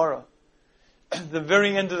that Gemara. At the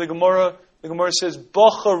very end of the Gemara says,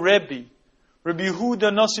 Bacha Rebbe. Rabbi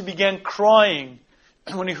Yehuda Nasi began crying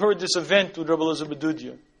when he heard this event with Rabbi Elazar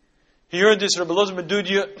Bedudia. He heard this Rabbi Elazar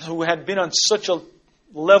Bedudia, who had been on such a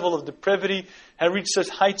level of depravity, had reached such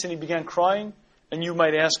heights, and he began crying. And you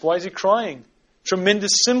might ask, why is he crying?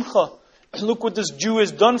 Tremendous simcha. Look what this Jew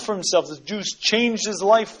has done for himself. This Jew's changed his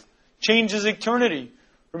life, changed his eternity.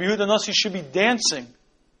 Rabbi Yehuda Nasi should be dancing.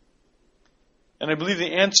 And I believe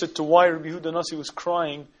the answer to why Rabbi Yehuda Nasi was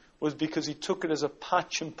crying was because he took it as a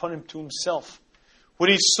pachim panim to himself. What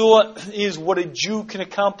he saw is what a Jew can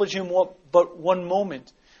accomplish in but one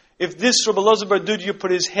moment. If this Rabbi Elazar Bedudia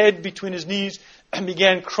put his head between his knees and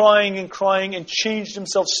began crying and changed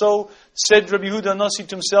himself so, said Rabbi Yehuda Nasi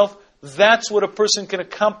to himself, that's what a person can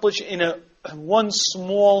accomplish in one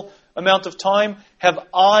small amount of time. Have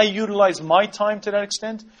I utilized my time to that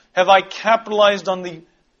extent? Have I capitalized on the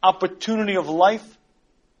opportunity of life?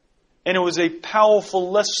 And it was a powerful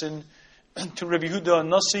lesson to Rabbi Yehuda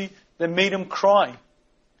Nasi that made him cry.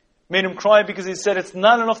 Made him cry because he said it's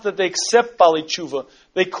not enough that they accept Bali Tshuva.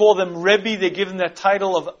 They call them Rebbe, they give them that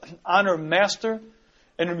title of honor master.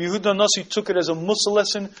 And Rabbi Yehuda Nasi took it as a Mussar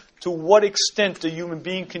lesson to what extent a human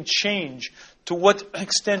being can change, to what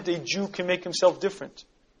extent a Jew can make himself different.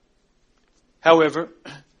 However,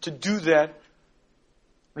 to do that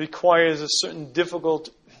requires a certain difficult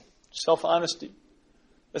self-honesty,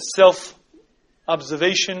 a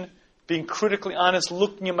self-observation, being critically honest,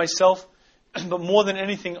 looking at myself, but more than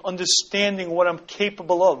anything, understanding what I'm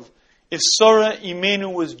capable of. If Sarah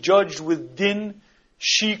Imenu was judged with din,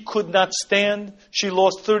 she could not stand. She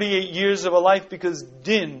lost 38 years of her life because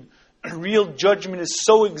din, real judgment, is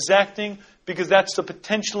so exacting, because that's the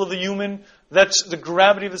potential of the human, that's the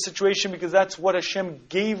gravity of the situation, because that's what Hashem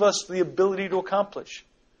gave us the ability to accomplish.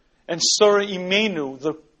 And Sarah Imenu,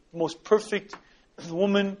 the most perfect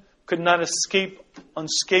woman, could not escape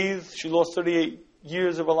unscathed. She lost 38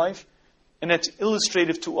 years of her life. And that's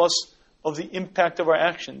illustrative to us of the impact of our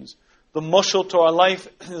actions. The mushal to our life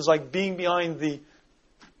is like being behind the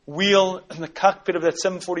wheel in the cockpit of that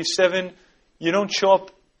 747. You don't show up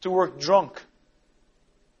to work drunk.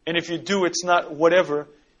 And if you do, it's not whatever.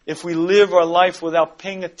 If we live our life without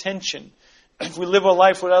paying attention, if we live our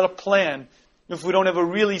life without a plan, if we don't have a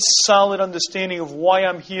really solid understanding of why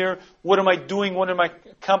I'm here, what am I doing, what am I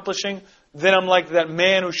accomplishing, then I'm like that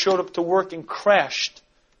man who showed up to work and crashed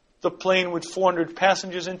the plane with 400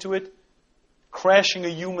 passengers into it. Crashing a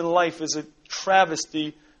human life is a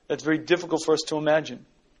travesty that's very difficult for us to imagine.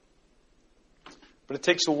 But it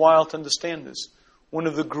takes a while to understand this. One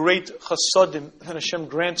of the great chasadim that Hashem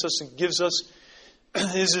grants us and gives us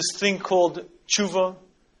is this thing called teshuvah,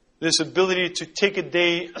 this ability to take a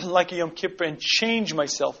day like a Yom Kippur and change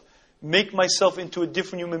myself, make myself into a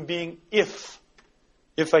different human being if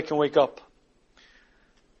I can wake up.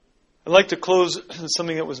 I'd like to close with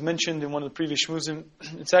something that was mentioned in one of the previous shmuzim.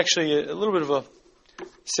 It's actually a little bit of a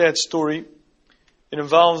sad story. It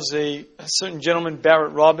involves a certain gentleman,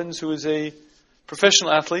 Barrett Robbins, who is a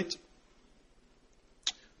professional athlete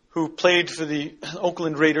who played for the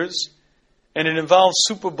Oakland Raiders. And it involves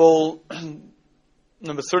Super Bowl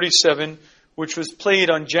number 37, which was played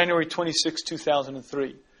on January 26,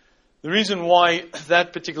 2003. The reason why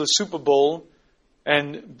that particular Super Bowl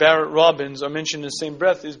and Barrett Robbins are mentioned in the same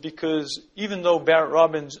breath is because even though Barrett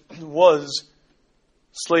Robbins was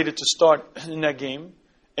slated to start in that game,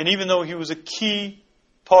 and even though he was a key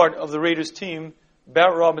part of the Raiders team,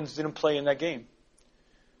 Barrett Robbins didn't play in that game.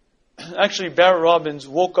 Actually, Barrett Robbins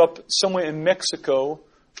woke up somewhere in Mexico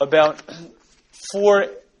about 4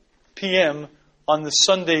 p.m. on the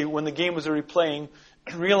Sunday when the game was already playing,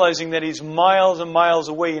 realizing that he's miles and miles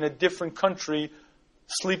away in a different country,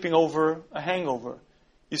 sleeping over a hangover.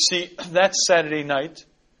 You see, that Saturday night,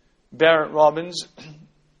 Barrett Robbins,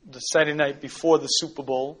 the Saturday night before the Super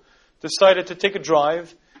Bowl, decided to take a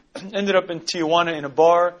drive, ended up in Tijuana in a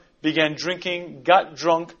bar, began drinking, got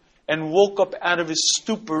drunk, and woke up out of his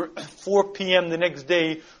stupor at 4 p.m. the next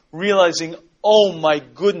day, realizing, oh my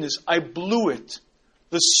goodness, I blew it.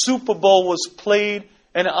 The Super Bowl was played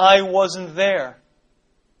and I wasn't there.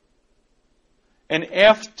 And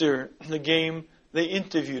after the game, they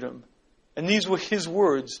interviewed him. And these were his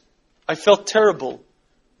words. I felt terrible.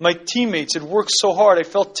 My teammates had worked so hard. I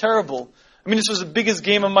felt terrible. I mean, this was the biggest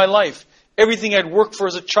game of my life. Everything I'd worked for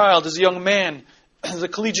as a child, as a young man, as a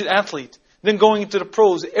collegiate athlete, then going into the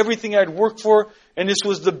pros, everything I'd worked for, and this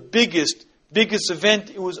was the biggest event.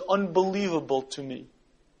 It was unbelievable to me.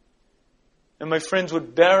 And my friends,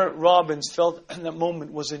 what Barrett Robbins felt in that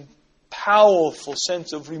moment was a powerful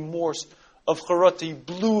sense of remorse, of charata. He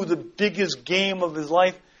blew the biggest game of his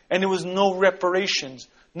life, and there was no reparations,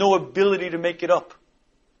 no ability to make it up.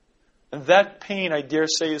 And that pain, I dare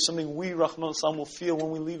say, is something we, Rahman al-Islam, will feel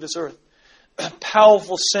when we leave this earth. A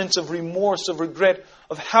powerful sense of remorse, of regret,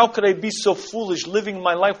 of how could I be so foolish, living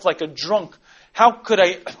my life like a drunk? How could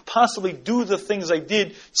I possibly do the things I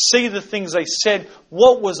did, say the things I said?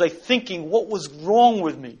 What was I thinking? What was wrong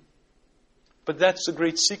with me? But that's the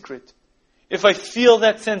great secret. If I feel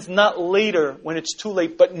that sense not later when it's too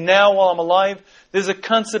late, but now while I'm alive, there's a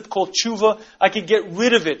concept called teshuvah. I could get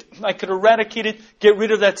rid of it. I could eradicate it, get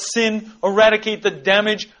rid of that sin, eradicate the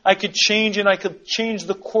damage. I could change, and I could change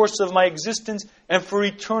the course of my existence and for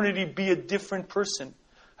eternity be a different person.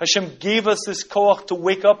 Hashem gave us this koach to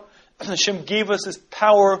wake up. Hashem gave us this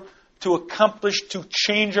power to accomplish, to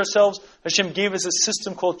change ourselves. Hashem gave us a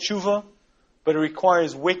system called teshuvah, but it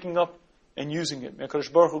requires waking up and using it. May HaKadosh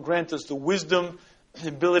Baruch Hu grant us the wisdom, the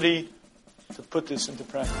ability to put this into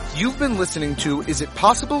practice. You've been listening to Is It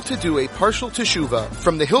Possible to Do a Partial Teshuvah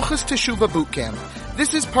from the Hilchos Teshuvah Bootcamp.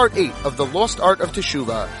 This is part 8 of the Lost Art of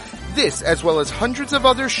Teshuvah. This, as well as hundreds of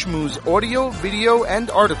other shmuz audio, video, and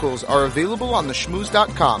articles are available on the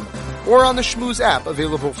shmuz.com or on the Shmuz app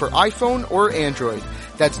available for iPhone or Android.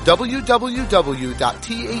 That's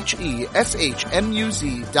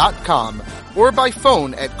www.theshmuz.com or by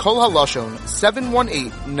phone at Kol Halashon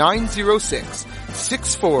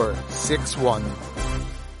 718-906-6461.